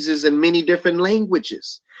name Jesus in many different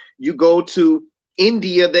languages. You go to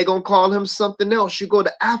India, they're going to call him something else. You go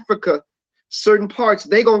to Africa, certain parts,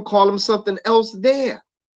 they're going to call him something else there.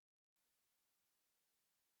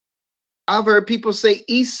 I've heard people say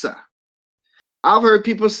Isa. I've heard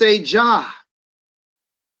people say Jah.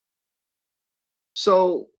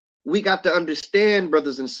 So we got to understand,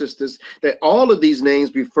 brothers and sisters, that all of these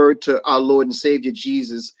names refer to our Lord and Savior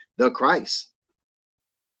Jesus the Christ.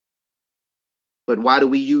 But why do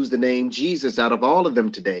we use the name Jesus out of all of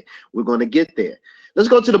them today? We're going to get there. Let's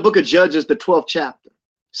go to the book of Judges, the 12th chapter.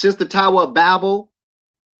 Since the Tower of Babel,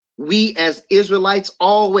 we as Israelites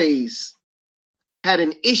always had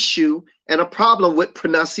an issue and a problem with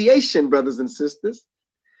pronunciation, brothers and sisters.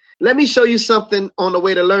 Let me show you something on the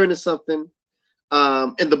way to learning something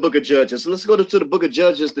in the book of Judges. So let's go to the book of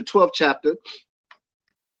Judges, the 12th chapter,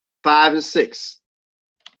 5 and 6.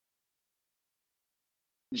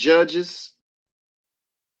 Judges,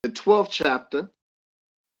 the 12th chapter,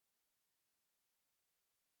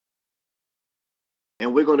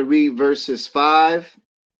 and we're going to read verses 5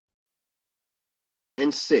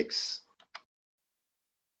 and 6.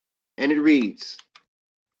 And it reads,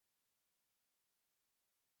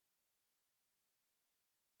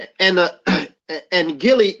 and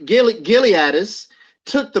Gileadis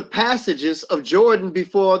took the passages of Jordan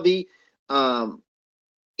before the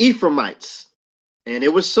Ephraimites. And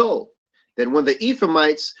it was so that when the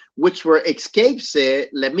Ephraimites, which were escaped, said,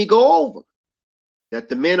 let me go over, that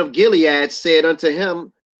the men of Gilead said unto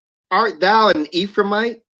him, art thou an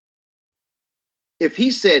Ephraimite? If he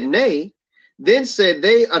said nay, then said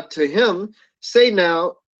they unto him, say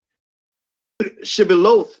now,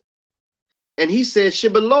 Shibboleth. And he said,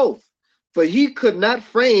 Shibboleth, for he could not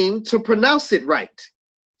frame to pronounce it right.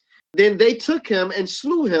 Then they took him and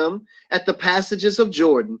slew him at the passages of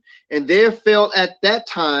Jordan. And there fell at that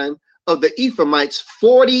time of the Ephraimites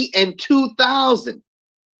 42,000.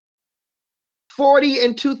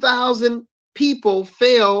 42,000 people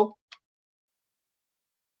fell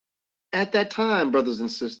at that time, brothers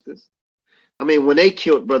and sisters. I mean, when they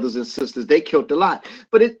killed brothers and sisters, they killed a lot.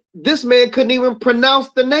 But this man couldn't even pronounce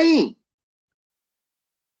the name.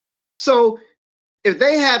 So if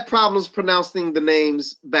they had problems pronouncing the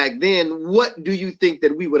names back then, what do you think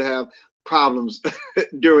that we would have problems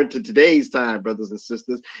during to today's time, brothers and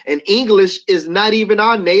sisters? And English is not even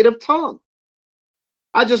our native tongue.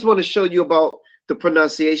 I just want to show you about the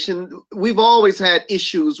pronunciation. We've always had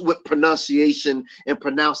issues with pronunciation and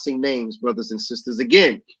pronouncing names, brothers and sisters.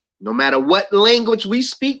 Again, no matter what language we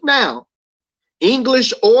speak now,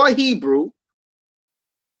 English or Hebrew,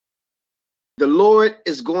 the Lord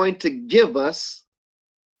is going to give us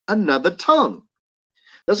another tongue.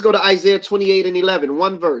 Let's go to Isaiah 28 and 11,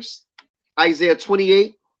 one verse. Isaiah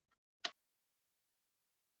 28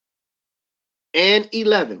 and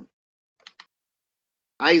 11.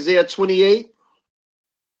 Isaiah 28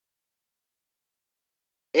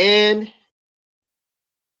 and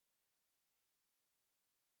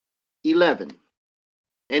 11.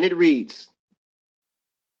 And it reads,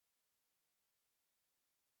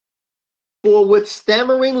 for with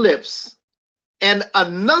stammering lips and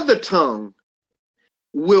another tongue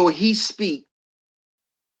will he speak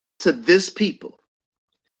to this people.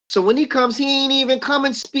 So when he comes, he ain't even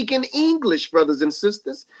coming speaking English, brothers and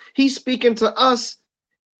sisters. He's speaking to us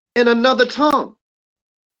in another tongue,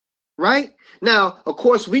 right? Now, of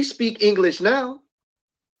course, we speak English now.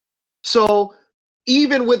 So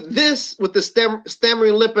even with this, with the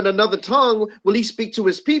stammering lip and another tongue, will he speak to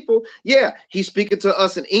his people? Yeah, he's speaking to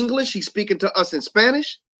us in English. He's speaking to us in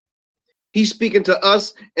Spanish. He's speaking to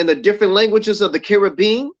us in the different languages of the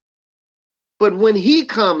Caribbean. But when he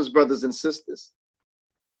comes, brothers and sisters,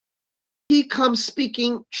 he comes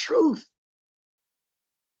speaking truth.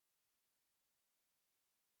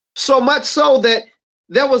 So much so that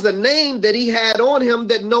there was a name that he had on him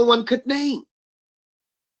that no one could name.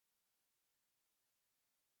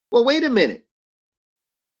 Well, wait a minute.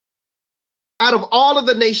 Out of all of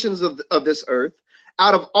the nations of this earth,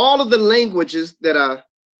 out of all of the languages that are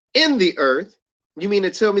in the earth, you mean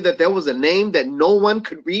to tell me that there was a name that no one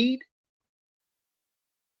could read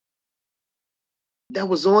that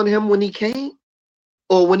was on him when he came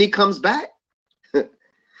or when he comes back?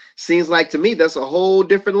 Seems like to me that's a whole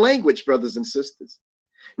different language, brothers and sisters.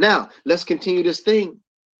 Now, let's continue this thing.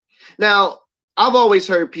 Now, I've always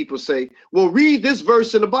heard people say, well, read this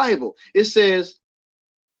verse in the Bible. It says,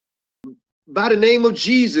 by the name of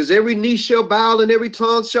Jesus, every knee shall bow and every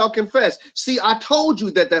tongue shall confess. See, I told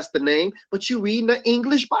you that that's the name, but you read in the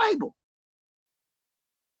English Bible.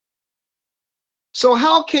 So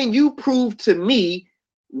how can you prove to me,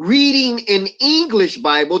 reading an English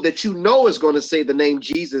Bible that you know is going to say the name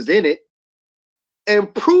Jesus in it,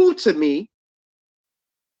 and prove to me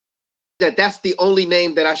that that's the only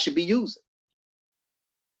name that I should be using?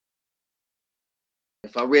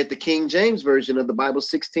 If I read the King James Version of the Bible,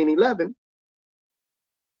 16:11,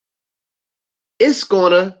 it's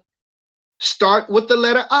going to start with the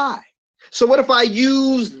letter I. So what if I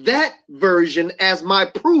use that version as my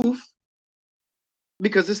proof?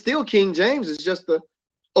 Because it's still King James, it's just the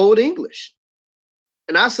Old English.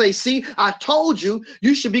 And I say, see, I told you,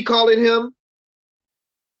 you should be calling him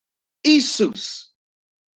Jesus.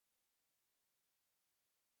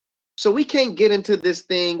 So we can't get into this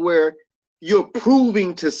thing where you're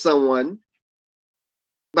proving to someone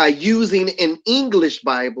by using an English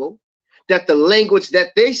Bible that the language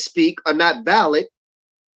that they speak are not valid,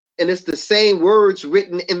 and it's the same words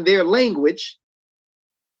written in their language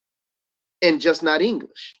and just not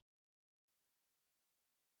English.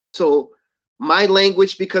 So my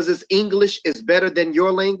language, because it's English, is better than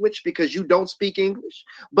your language because you don't speak English.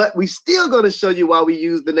 But we still going to show you why we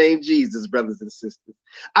use the name Jesus, brothers and sisters.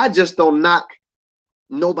 I just don't knock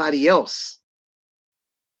nobody else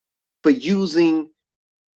for using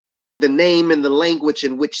the name and the language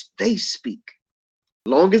in which they speak,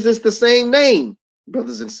 long as it's the same name,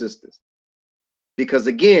 brothers and sisters. Because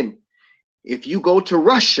again, if you go to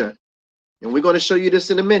Russia, and we're going to show you this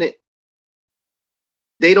in a minute,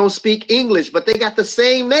 they don't speak English, but they got the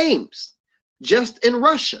same names, just in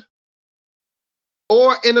Russia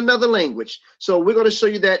or in another language. So we're going to show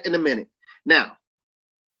you that in a minute. Now,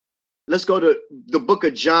 let's go to the book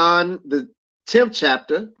of John, the 10th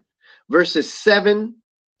chapter, verses 7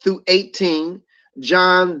 through 18.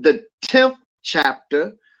 John, the 10th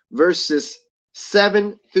chapter, verses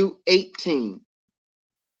 7 through 18.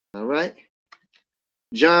 All right.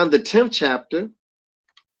 John, the 10th chapter,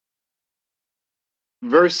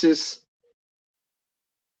 verses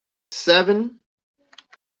 7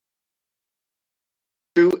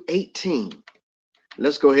 through 18.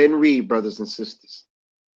 Let's go ahead and read, brothers and sisters.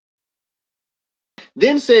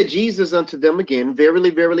 Then said Jesus unto them again, verily,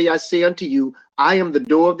 verily, I say unto you, I am the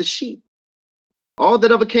door of the sheep. All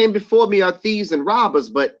that ever came before me are thieves and robbers,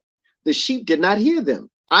 but the sheep did not hear them.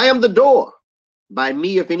 I am the door. By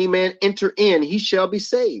me, if any man enter in, he shall be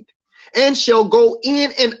saved, and shall go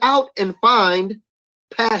in and out and find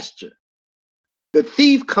pasture. The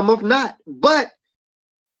thief cometh not, but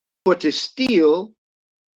for to steal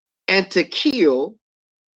and to kill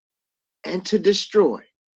and to destroy.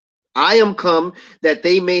 I am come that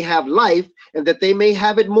they may have life, and that they may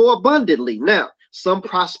have it more abundantly. Now, some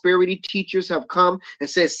prosperity teachers have come and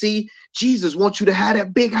said, see, Jesus wants you to have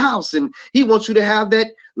that big house, and he wants you to have that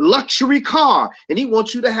luxury car, and he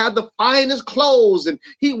wants you to have the finest clothes, and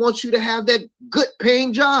he wants you to have that good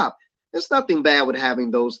paying job. There's nothing bad with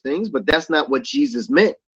having those things, but that's not what Jesus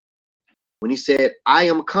meant when he said, I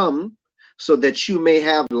am come so that you may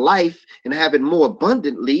have life and have it more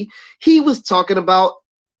abundantly. He was talking about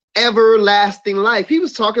everlasting life. He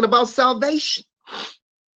was talking about salvation.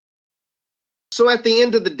 So at the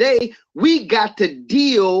end of the day, we got to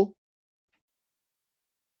deal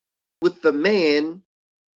with the man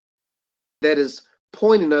that is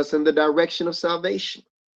pointing us in the direction of salvation.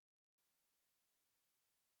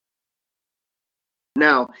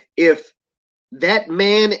 Now, if that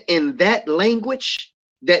man in that language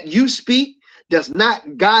that you speak does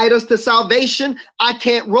not guide us to salvation, I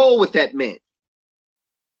can't roll with that man.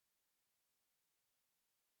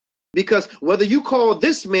 Because whether you call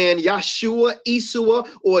this man Yeshua, Isua,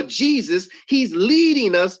 or Jesus, he's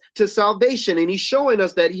leading us to salvation, and he's showing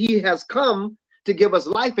us that he has come to give us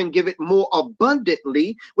life and give it more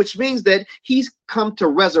abundantly, which means that he's come to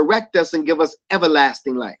resurrect us and give us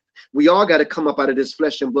everlasting life. We all got to come up out of this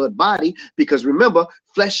flesh and blood body, because remember,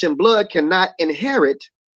 flesh and blood cannot inherit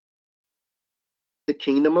the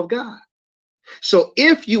kingdom of God. So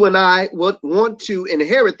if you and I would want to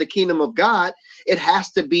inherit the kingdom of God, it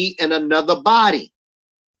has to be in another body.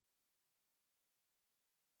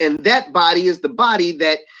 And that body is the body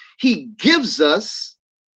that he gives us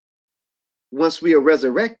once we are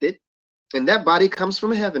resurrected. And that body comes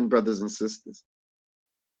from heaven, brothers and sisters.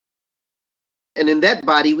 And in that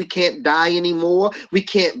body, we can't die anymore. We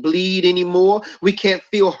can't bleed anymore. We can't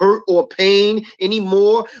feel hurt or pain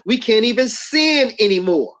anymore. We can't even sin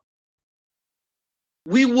anymore.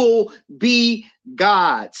 We will be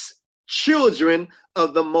God's children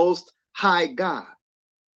of the Most High God.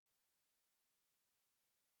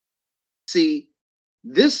 See,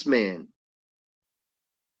 this man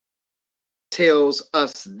tells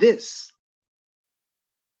us this.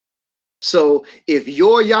 So if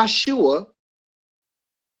your Yahshua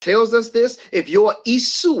tells us this, if your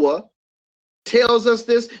Yeshua tells us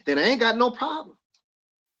this, then I ain't got no problem.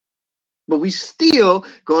 But we still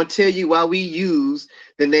going to tell you why we use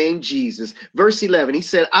the name Jesus. Verse 11, he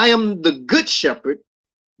said, I am the good shepherd.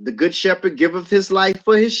 The good shepherd giveth his life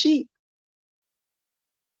for his sheep.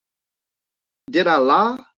 Did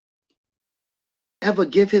Allah ever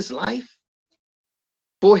give his life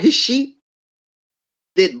for his sheep?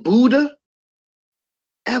 Did Buddha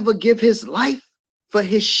ever give his life for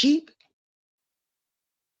his sheep?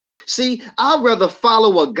 See, I'd rather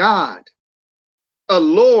follow a God, a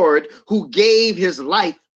Lord who gave his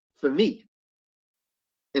life for me.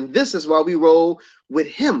 And this is why we roll with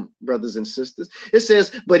him, brothers and sisters. It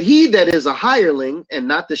says, but he that is a hireling and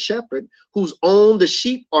not the shepherd, whose own the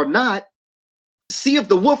sheep are not, seeth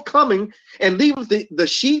the wolf coming and leaveth the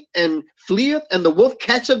sheep and fleeth, and the wolf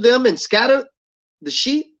catcheth them and scattereth the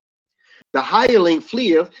sheep. The hireling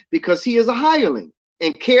fleeth because he is a hireling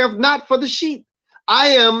and careth not for the sheep. I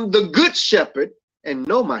am the good shepherd and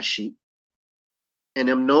know my sheep, and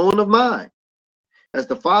am known of mine. As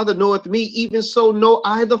the Father knoweth me, even so know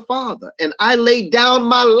I the Father, and I lay down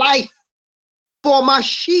my life for my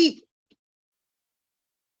sheep.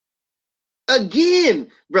 Again,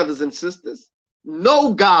 brothers and sisters,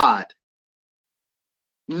 no God,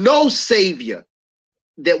 no Savior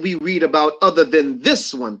that we read about other than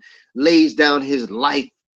this one lays down his life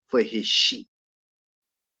for his sheep.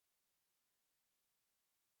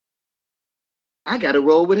 I got to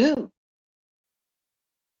roll with him.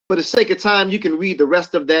 For the sake of time, you can read the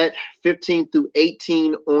rest of that 15 through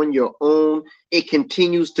 18 on your own. It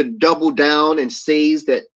continues to double down and says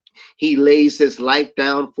that he lays his life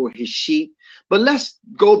down for his sheep. But let's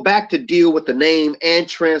go back to deal with the name and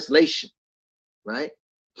translation, right?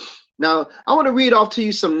 Now, I want to read off to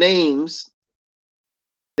you some names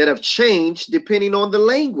that have changed depending on the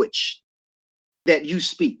language that you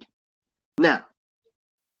speak. Now,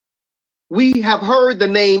 we have heard the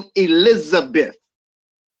name Elizabeth,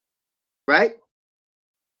 right?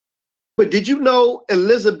 But did you know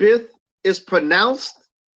Elizabeth is pronounced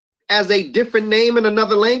as a different name in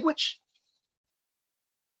another language?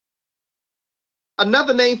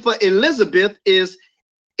 Another name for Elizabeth is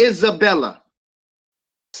Isabella.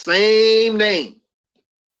 Same name.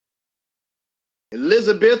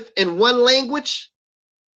 Elizabeth in one language,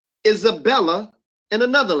 Isabella in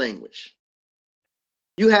another language.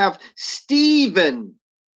 You have Stephen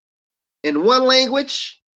in one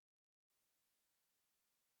language,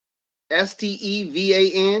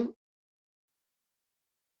 Stevan,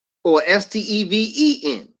 or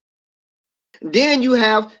Steven. Then you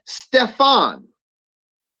have Stefan,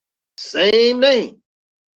 same name.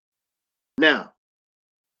 Now,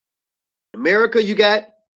 America, you got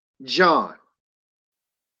John.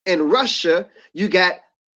 In Russia, you got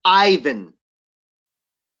Ivan.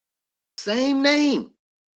 Same name.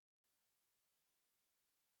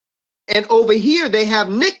 And over here, they have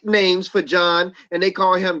nicknames for John, and they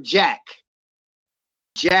call him Jack.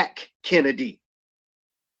 Jack Kennedy.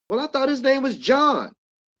 Well, I thought his name was John.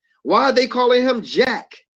 Why are they calling him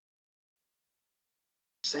Jack?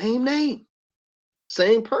 Same name.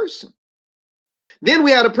 Same person. Then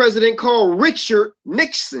we had a president called Richard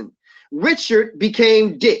Nixon. Richard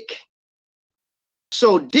became Dick.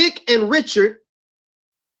 So Dick and Richard,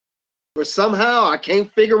 or somehow I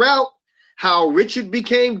can't figure out how Richard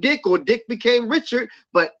became Dick or Dick became Richard,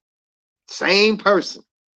 but same person.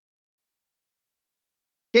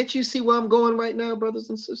 Can't you see where I'm going right now, brothers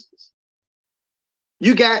and sisters?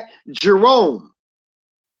 You got Jerome,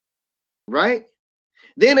 right?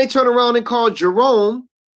 Then they turn around and call Jerome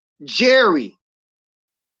Jerry.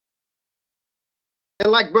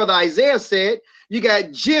 And like Brother Isaiah said, you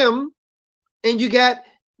got Jim and you got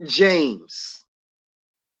James.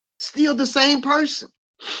 Still the same person.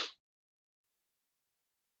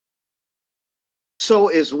 So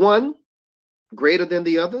is one greater than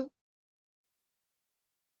the other?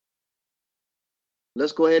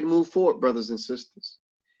 Let's go ahead and move forward, brothers and sisters.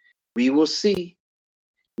 We will see.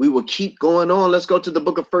 We will keep going on. Let's go to the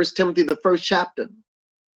book of 1 Timothy, the first chapter.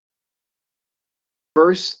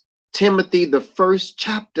 1 Timothy, the first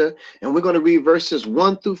chapter, and we're going to read verses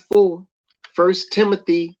 1 through 4. 1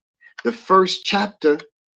 Timothy, the first chapter,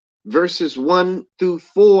 verses 1 through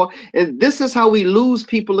 4. And this is how we lose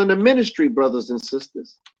people in the ministry, brothers and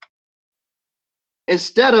sisters.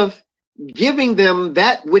 Instead of giving them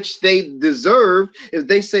that which they deserve, if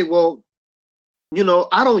they say, well, you know,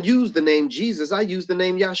 I don't use the name Jesus, I use the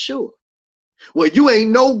name Yahshua. Well, you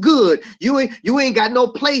ain't no good. You ain't got no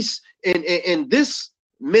place in this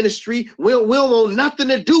ministry. We don't want nothing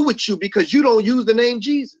to do with you because you don't use the name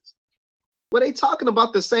Jesus. Were they talking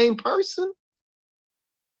about the same person?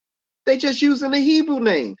 They just using the Hebrew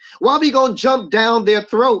name. Why we gonna jump down their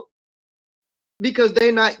throat because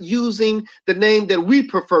they're not using the name that we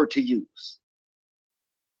prefer to use?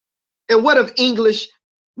 And what if English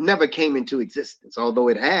never came into existence? Although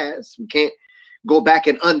it has, we can't go back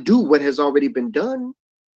and undo what has already been done.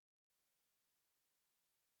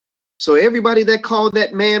 So everybody that called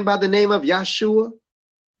that man by the name of Yahshua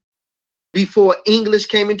before English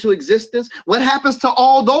came into existence, what happens to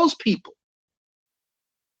all those people?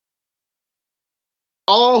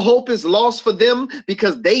 All hope is lost for them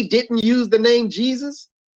because they didn't use the name Jesus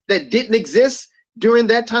that didn't exist during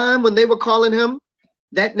that time when they were calling him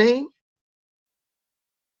that name.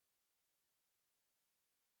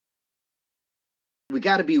 We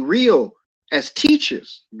got to be real as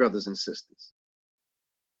teachers, brothers and sisters.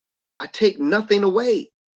 I take nothing away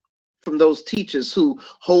from those teachers who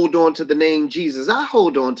hold on to the name Jesus. I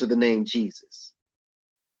hold on to the name Jesus.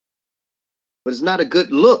 But it's not a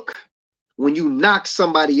good look when you knock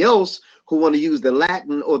somebody else who want to use the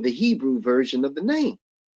Latin or the Hebrew version of the name.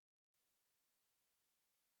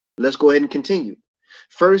 Let's go ahead and continue.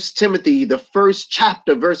 1 Timothy, the first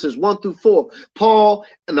chapter, verses 1 through 4. Paul,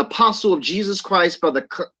 an apostle of Jesus Christ, by the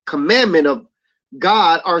commandment of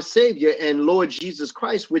God, our Savior, and Lord Jesus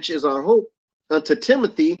Christ, which is our hope, unto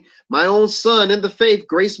Timothy, my own son in the faith,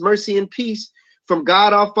 grace, mercy, and peace from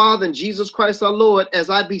God our Father and Jesus Christ our Lord, as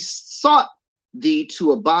I besought thee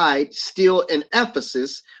to abide still in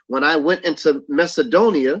Ephesus when I went into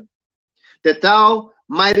Macedonia, that thou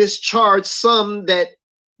mightest charge some that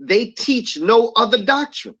they teach no other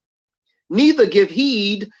doctrine, neither give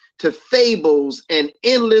heed to fables and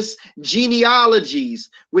endless genealogies,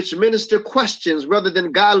 which minister questions rather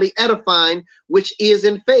than godly edifying, which is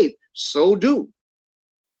in faith. So do.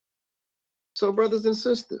 So, brothers and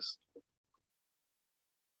sisters,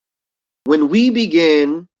 when we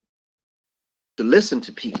begin to listen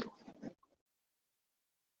to people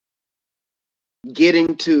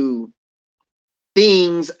getting to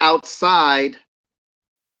things outside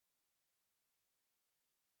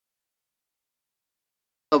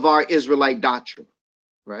of our Israelite doctrine,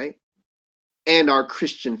 right? And our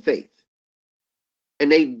Christian faith. And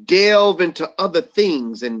they delve into other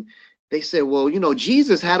things and they say, well, you know,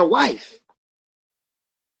 Jesus had a wife.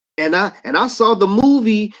 And I saw the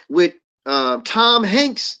movie with Tom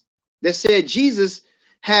Hanks that said Jesus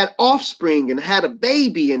had offspring and had a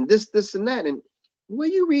baby and this, and that. And where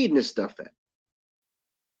are you reading this stuff at?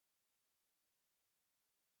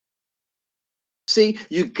 See,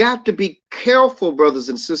 you got to be careful, brothers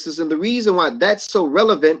and sisters. And the reason why that's so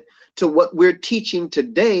relevant to what we're teaching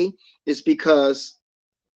today is because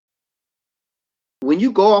when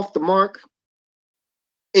you go off the mark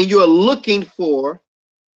and you're looking for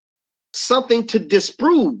something to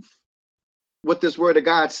disprove what this word of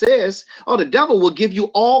God says, oh, the devil will give you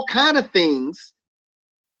all kind of things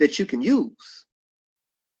that you can use.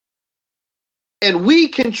 And we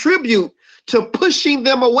contribute to pushing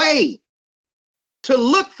them away, to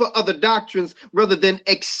look for other doctrines rather than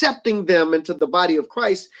accepting them into the body of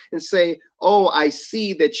Christ and say, oh, I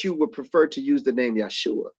see that you would prefer to use the name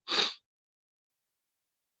Yahshua.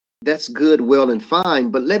 That's good, well, and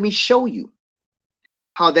fine, but let me show you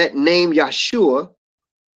how that name Yahshua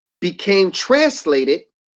became translated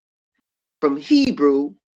from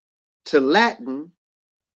Hebrew to Latin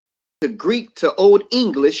to Greek to Old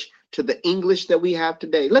English to the English that we have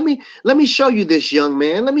today. Let me show you this, young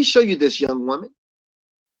man. Let me show you this, young woman.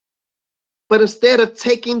 But instead of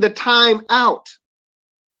taking the time out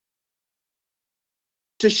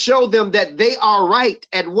to show them that they are right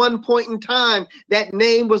at one point in time, that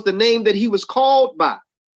name was the name that he was called by.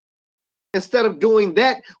 Instead of doing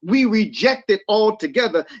that, we reject it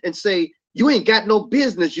altogether and say, you ain't got no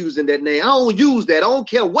business using that name. I don't use that. I don't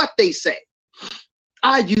care what they say.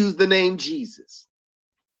 I use the name Jesus.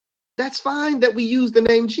 That's fine that we use the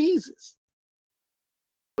name Jesus.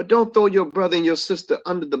 But don't throw your brother and your sister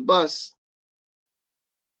under the bus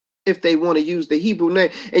if they want to use the Hebrew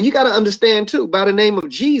name. And you got to understand too, by the name of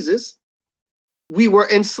Jesus, we were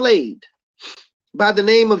enslaved. By the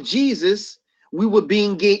name of Jesus, we were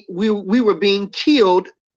being killed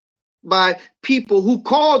by people who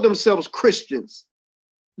called themselves Christians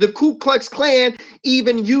The Ku Klux Klan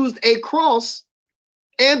even used a cross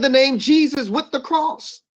and the name Jesus with the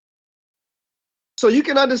cross. So you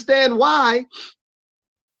can understand why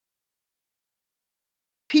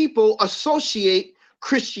people associate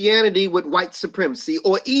Christianity with white supremacy,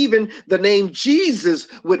 or even the name Jesus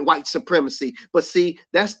with white supremacy. But see,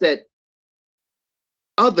 that's that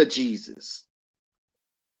other Jesus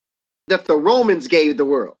that the Romans gave the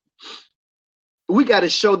world. We got to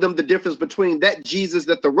show them the difference between that Jesus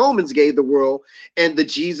that the Romans gave the world and the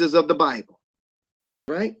Jesus of the Bible,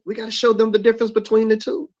 right? We got to show them the difference between the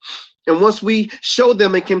two. And once we show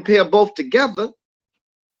them and compare both together,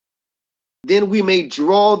 then we may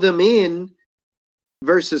draw them in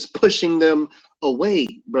versus pushing them away,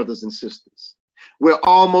 brothers and sisters. We're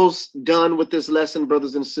almost done with this lesson,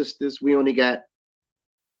 brothers and sisters. We only got a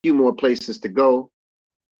few more places to go.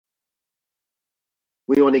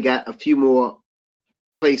 We only got a few more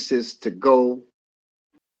places to go.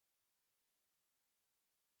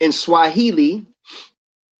 In Swahili,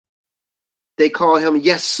 they call him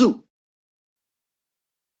Yesu.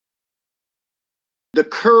 The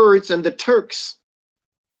Kurds and the Turks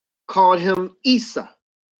called him Isa.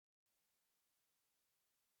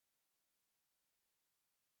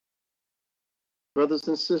 Brothers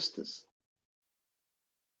and sisters,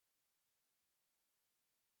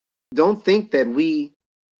 don't think that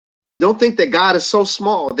God is so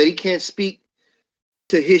small that he can't speak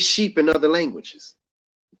to his sheep in other languages.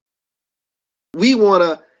 We want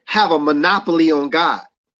to have a monopoly on God,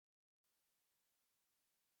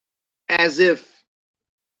 as if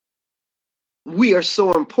we are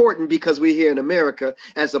so important because we're here in America,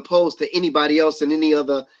 as opposed to anybody else in any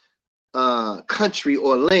other country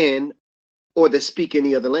or land, or that speak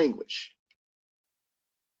any other language.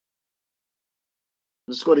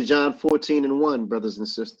 Let's go to John 14:1, brothers and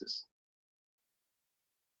sisters.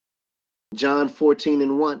 John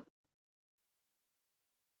 14:1.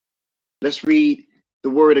 Let's read the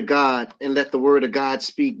word of God and let the word of God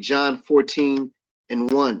speak. John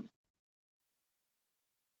 14:1.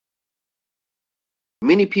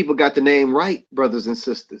 Many people got the name right, brothers and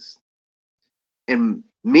sisters. And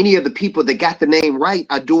many of the people that got the name right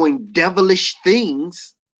are doing devilish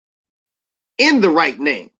things in the right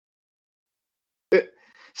name.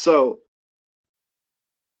 So,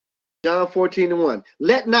 John 14:1.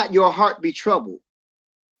 Let not your heart be troubled.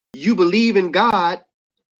 You believe in God,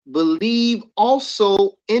 believe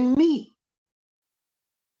also in me.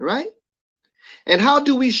 Right? And how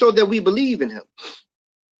do we show that we believe in him?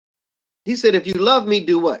 He said, if you love me,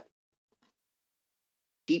 do what?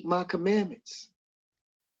 Keep my commandments.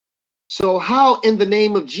 So how in the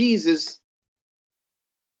name of Jesus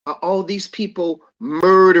are all these people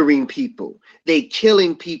murdering people? They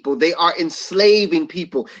killing people. They are enslaving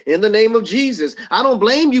people in the name of Jesus. I don't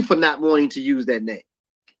blame you for not wanting to use that name,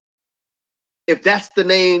 if that's the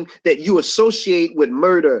name that you associate with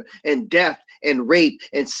murder and death and rape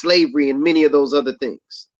and slavery and many of those other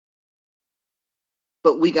things.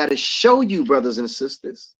 But we got to show you, brothers and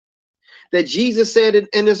sisters, that Jesus said it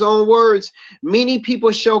in his own words, many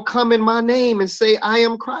people shall come in my name and say, I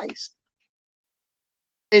am Christ,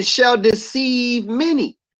 and shall deceive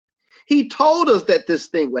many. He told us that this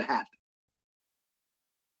thing would happen.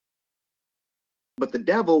 But the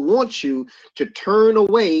devil wants you to turn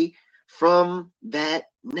away from that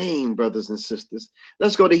name, brothers and sisters.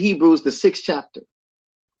 Let's go to Hebrews, the 6th chapter.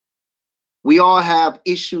 We all have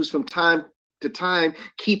issues from time to time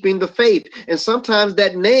keeping the faith, and sometimes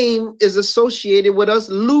that name is associated with us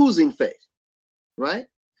losing faith, right?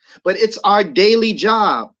 But it's our daily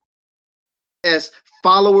job as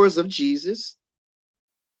followers of Jesus,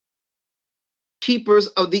 keepers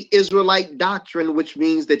of the Israelite doctrine, which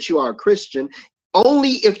means that you are a Christian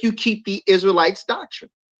only if you keep the Israelites'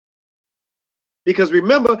 doctrine. Because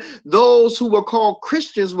remember, those who were called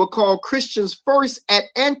Christians were called Christians first at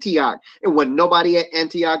Antioch. It wasn't nobody at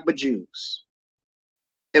Antioch but Jews.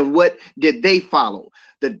 And what did they follow?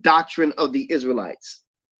 The doctrine of the Israelites.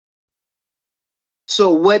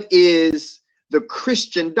 So what is the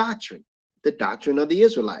Christian doctrine? The doctrine of the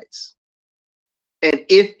Israelites. And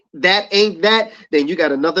if that ain't that, then you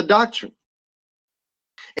got another doctrine.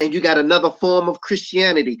 And you got another form of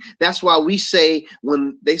Christianity. That's why we say,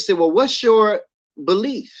 when they say, well, what's your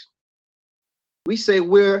belief? We say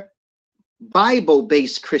we're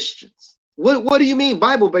Bible-based Christians. What do you mean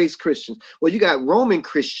Bible-based Christians? Well, you got Roman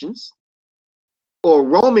Christians or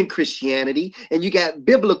Roman Christianity, and you got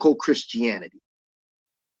biblical Christianity.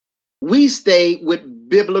 We stay with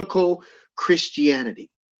biblical Christianity.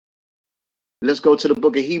 Let's go to the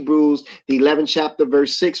book of Hebrews, the 11th chapter,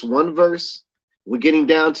 verse 6, one verse. We're getting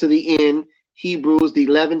down to the end. Hebrews, the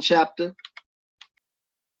 11th chapter.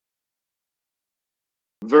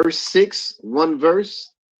 verse 6, one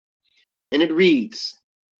verse, and it reads,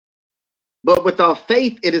 "But without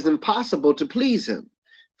faith it is impossible to please him.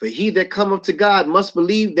 For he that cometh to God must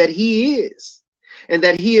believe that he is, and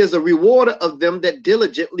that he is a rewarder of them that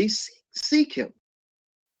diligently seek him."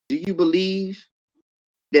 Do you believe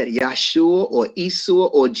that Yeshua or Esau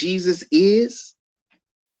or Jesus is?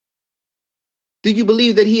 Do you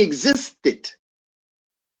believe that he existed?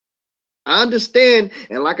 I understand,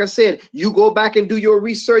 and like I said, you go back and do your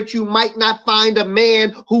research, you might not find a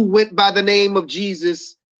man who went by the name of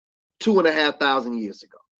Jesus 2,500 years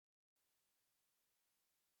ago.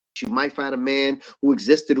 You might find a man who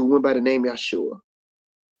existed who went by the name Yeshua.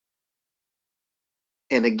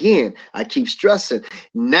 And again, I keep stressing,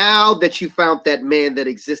 now that you found that man that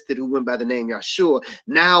existed who went by the name Yeshua,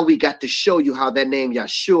 now we got to show you how that name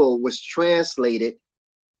Yeshua was translated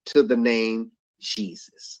to the name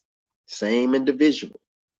Jesus. Same individual,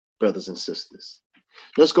 brothers and sisters.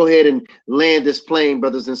 Let's go ahead and land this plane,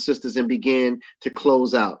 brothers and sisters, and begin to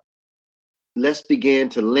close out. Let's begin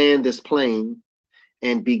to land this plane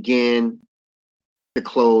and begin to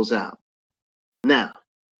close out. Now,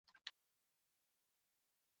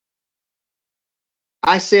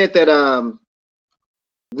 I said that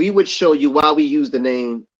we would show you why we use the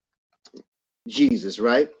name Jesus,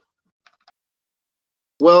 right?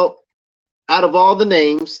 Well, out of all the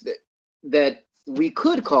names that we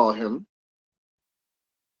could call him,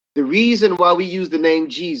 the reason why we use the name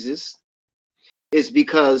Jesus is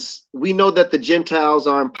because we know that the Gentiles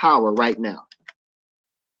are in power right now,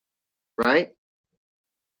 right?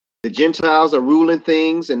 The Gentiles are ruling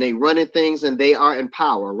things and they running things and they are in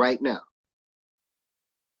power right now,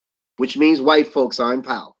 which means white folks are in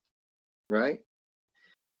power, right?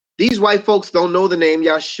 These white folks don't know the name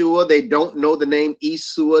Yeshua. They don't know the name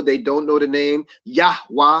Esau. They don't know the name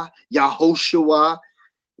Yahweh, Yahoshua.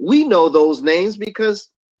 We know those names because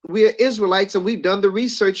we're Israelites and we've done the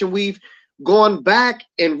research and we've gone back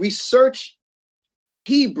and researched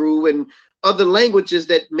Hebrew and other languages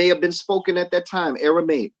that may have been spoken at that time,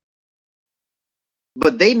 Aramaic.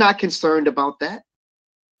 But they're not concerned about that.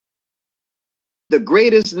 The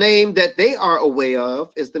greatest name that they are aware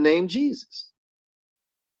of is the name Jesus.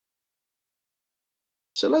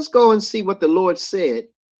 So let's go and see what the Lord said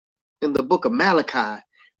in the book of Malachi,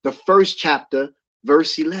 the first chapter,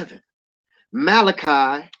 verse 11.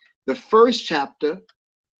 Malachi, the first chapter,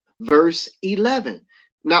 verse 11.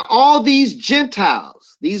 Now, all these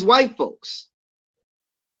Gentiles, these white folks,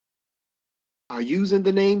 are using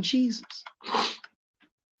the name Jesus.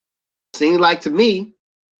 Seems like to me,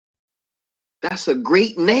 that's a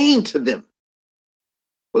great name to them.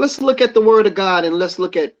 Well, let's look at the word of God and let's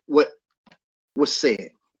look at what was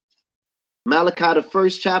said. Malachi, the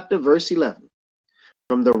first chapter, verse 11.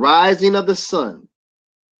 From the rising of the sun,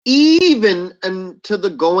 even unto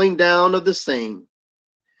the going down of the same,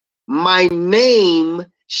 my name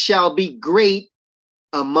shall be great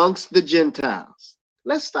amongst the Gentiles.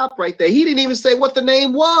 Let's stop right there. He didn't even say what the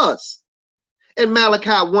name was in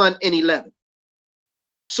Malachi 1 and 11.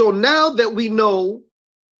 So now that we know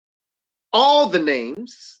all the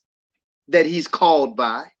names that he's called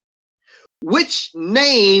by, which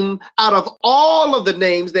name out of all of the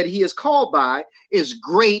names that he is called by is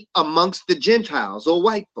great amongst the Gentiles or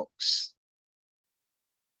white folks?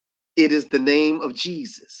 It is the name of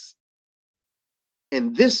Jesus.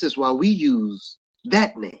 And this is why we use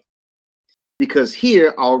that name. Because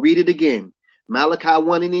here, I'll read it again. Malachi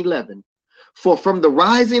 1 and 11. For from the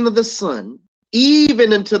rising of the sun,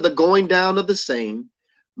 even unto the going down of the same,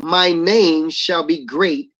 my name shall be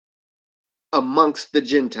great amongst the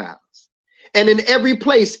Gentiles. And in every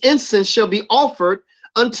place incense shall be offered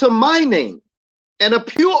unto my name, and a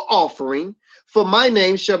pure offering, for my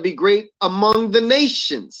name shall be great among the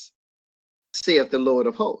nations, saith the Lord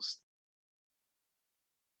of hosts.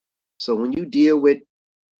 So when you deal with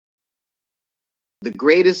the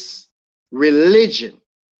greatest religion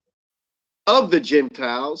of the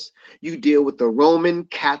Gentiles, you deal with the Roman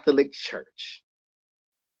Catholic Church.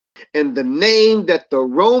 And the name that the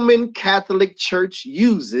Roman Catholic Church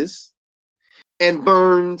uses and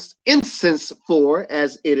burns incense for,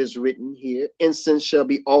 as it is written here, incense shall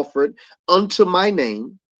be offered unto my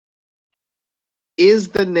name, is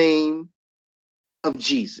the name of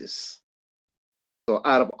Jesus. So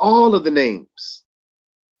out of all of the names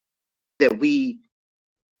that we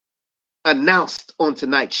announced on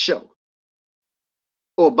tonight's show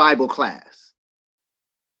or Bible class,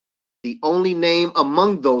 the only name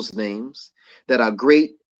among those names that are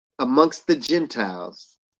great amongst the Gentiles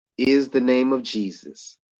is the name of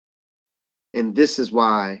Jesus. And this is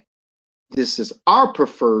why this is our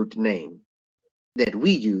preferred name that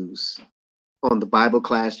we use on the Bible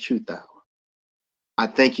Class Truth Hour. I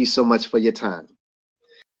thank you so much for your time.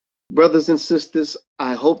 Brothers and sisters,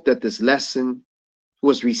 I hope that this lesson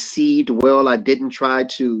was received well. I didn't try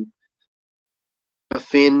to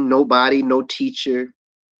offend nobody, no teacher,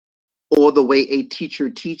 or the way a teacher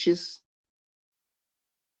teaches.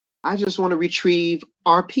 I just want to retrieve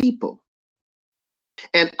our people.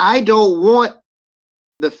 And I don't want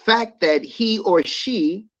the fact that he or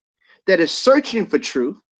she that is searching for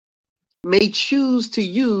truth may choose to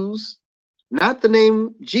use not the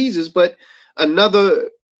name Jesus, but another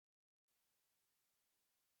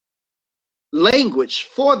language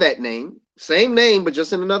for that name, same name, but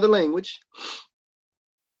just in another language.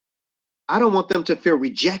 I don't want them to feel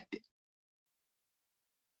rejected.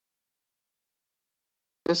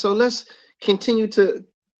 And so let's continue to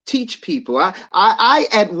teach people. I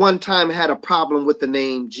at one time had a problem with the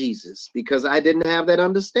name Jesus because I didn't have that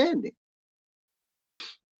understanding.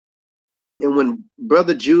 And when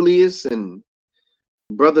Brother Julius and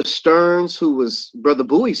Brother Stearns, who was Brother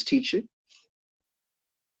Bowie's teacher,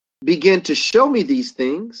 began to show me these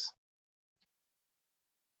things,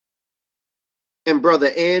 and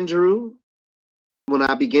Brother Andrew, when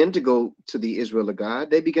I began to go to the Israel of God,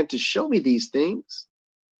 they began to show me these things.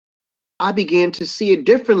 I began to see it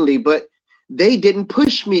differently, but they didn't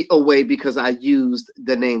push me away because I used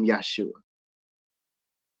the name Yeshua.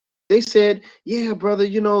 They said, yeah, brother,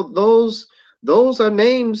 you know, those are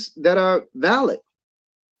names that are valid,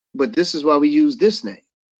 but this is why we use this name.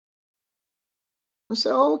 I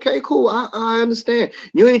said, oh, okay, cool. I understand.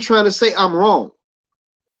 You ain't trying to say I'm wrong.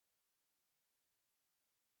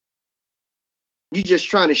 You're just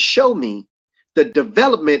trying to show me the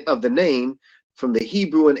development of the name from the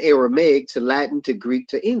Hebrew and Aramaic to Latin to Greek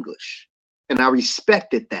to English. And I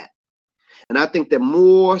respected that. And I think that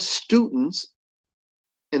more students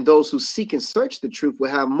and those who seek and search the truth will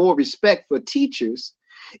have more respect for teachers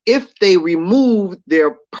if they remove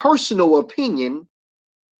their personal opinion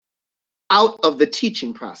out of the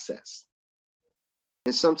teaching process.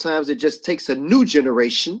 And sometimes it just takes a new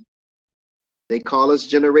generation. They call us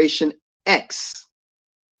Generation X.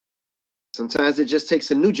 Sometimes it just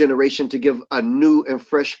takes a new generation to give a new and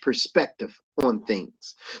fresh perspective on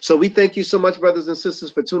things. So we thank you so much, brothers and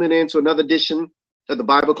sisters, for tuning in to another edition of the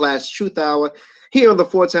Bible Class Truth Hour here on the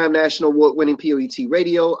 4-time National Award-winning POET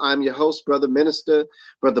Radio. I'm your host, Brother Minister,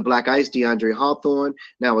 Brother Black Ice, DeAndre Hawthorne.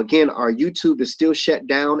 Now, again, our YouTube is still shut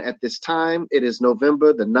down at this time. It is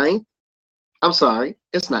November the 9th. I'm sorry,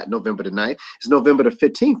 it's not November the 9th. It's November the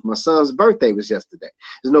 15th. My son's birthday was yesterday.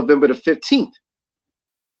 It's November the 15th.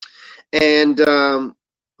 And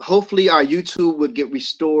hopefully our YouTube would get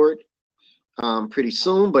restored pretty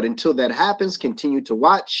soon. But until that happens, continue to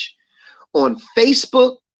watch on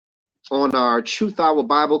Facebook, on our Truth Hour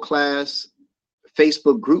Bible Class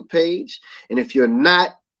Facebook group page. And if you're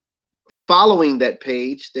not following that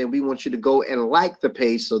page, then we want you to go and like the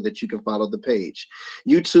page so that you can follow the page.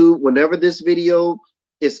 YouTube, whenever this video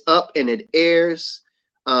is up and it airs,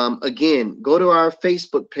 again, go to our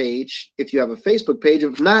Facebook page if you have a Facebook page.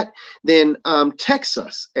 If not, then text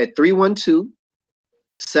us at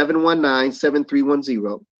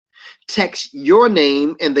 312-719-7310. Text your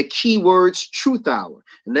name and the keywords Truth Hour.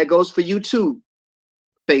 And that goes for you too,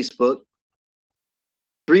 Facebook.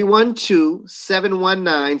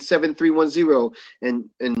 312-719-7310. And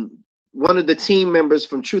one of the team members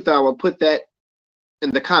from Truth Hour put that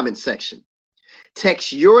in the comment section.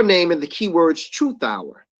 Text your name and the keywords Truth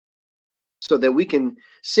Hour so that we can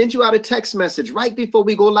send you out a text message right before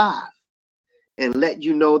we go live and let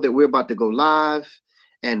you know that we're about to go live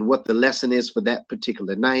and what the lesson is for that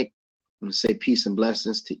particular night. I'm going to say peace and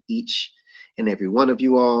blessings to each and every one of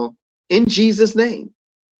you all in Jesus' name.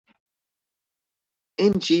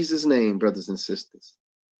 In Jesus' name, brothers and sisters.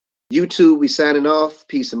 YouTube, we signing off.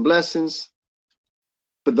 Peace and blessings.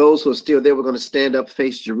 For those who are still there, we're going to stand up,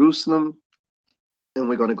 face Jerusalem, and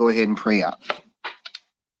we're going to go ahead and pray out.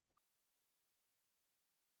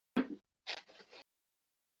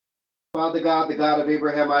 Father God, the God of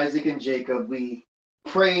Abraham, Isaac, and Jacob, we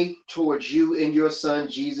pray towards you in your Son,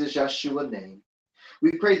 Jesus, Yeshua's name.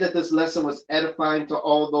 We pray that this lesson was edifying to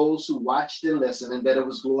all those who watched and listened, and that it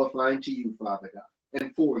was glorifying to you, Father God,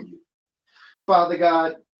 and for you. Father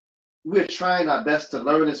God, we're trying our best to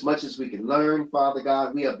learn as much as we can learn, Father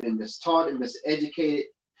God. We have been mistaught and miseducated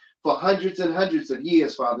for hundreds and hundreds of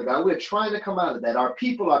years, Father God. We're trying to come out of that. Our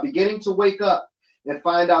people are beginning to wake up and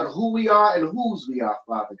find out who we are and whose we are,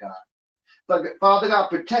 Father God. But Father God,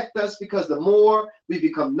 protect us, because the more we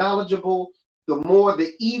become knowledgeable, the more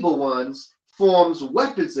the evil ones forms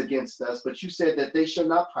weapons against us, but you said that they shall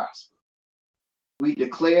not prosper. We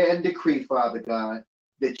declare and decree, Father God,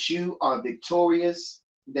 that you are victorious,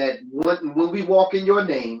 that when we walk in your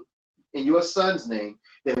name, in your son's name,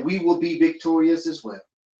 that we will be victorious as well.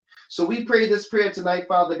 So we pray this prayer tonight,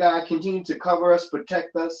 Father God. Continue to cover us,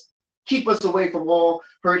 protect us, keep us away from all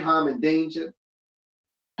hurt, harm, and danger.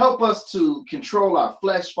 Help us to control our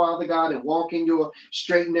flesh, Father God, and walk in your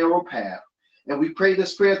straight and narrow path. And we pray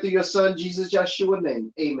this prayer through your son, Jesus Yeshua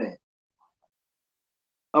name. Amen.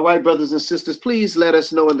 All right, brothers and sisters, please let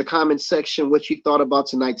us know in the comments section what you thought about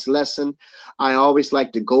tonight's lesson. I always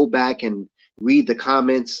like to go back and read the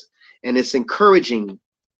comments, and it's encouraging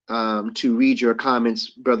to read your comments,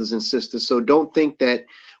 brothers and sisters. So don't think that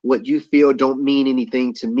what you feel don't mean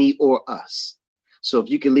anything to me or us. So if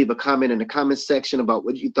you can leave a comment in the comment section about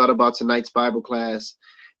what you thought about tonight's Bible class,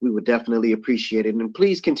 we would definitely appreciate it. And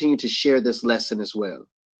please continue to share this lesson as well.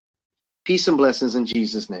 Peace and blessings in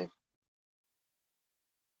Jesus' name.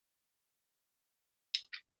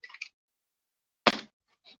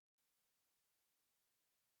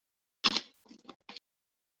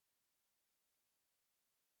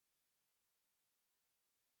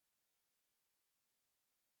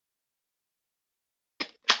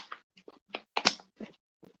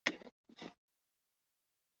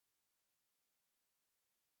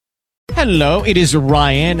 Hello, it is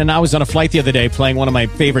Ryan, and I was on a flight the other day playing one of my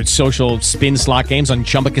favorite social spin slot games on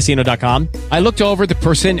ChumbaCasino.com. I looked over at the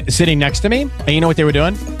person sitting next to me, and you know what they were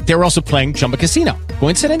doing? They were also playing Chumba Casino.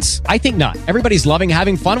 Coincidence? I think not. Everybody's loving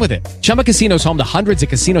having fun with it. Chumba Casino is home to hundreds of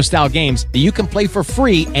casino-style games that you can play for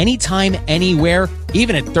free anytime, anywhere,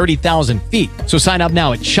 even at 30,000 feet. So sign up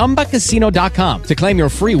now at ChumbaCasino.com to claim your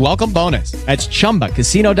free welcome bonus. That's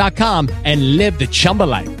ChumbaCasino.com and live the Chumba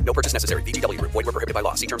life. No purchase necessary. VGW. Void where prohibited by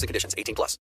law. See terms and conditions. 18+.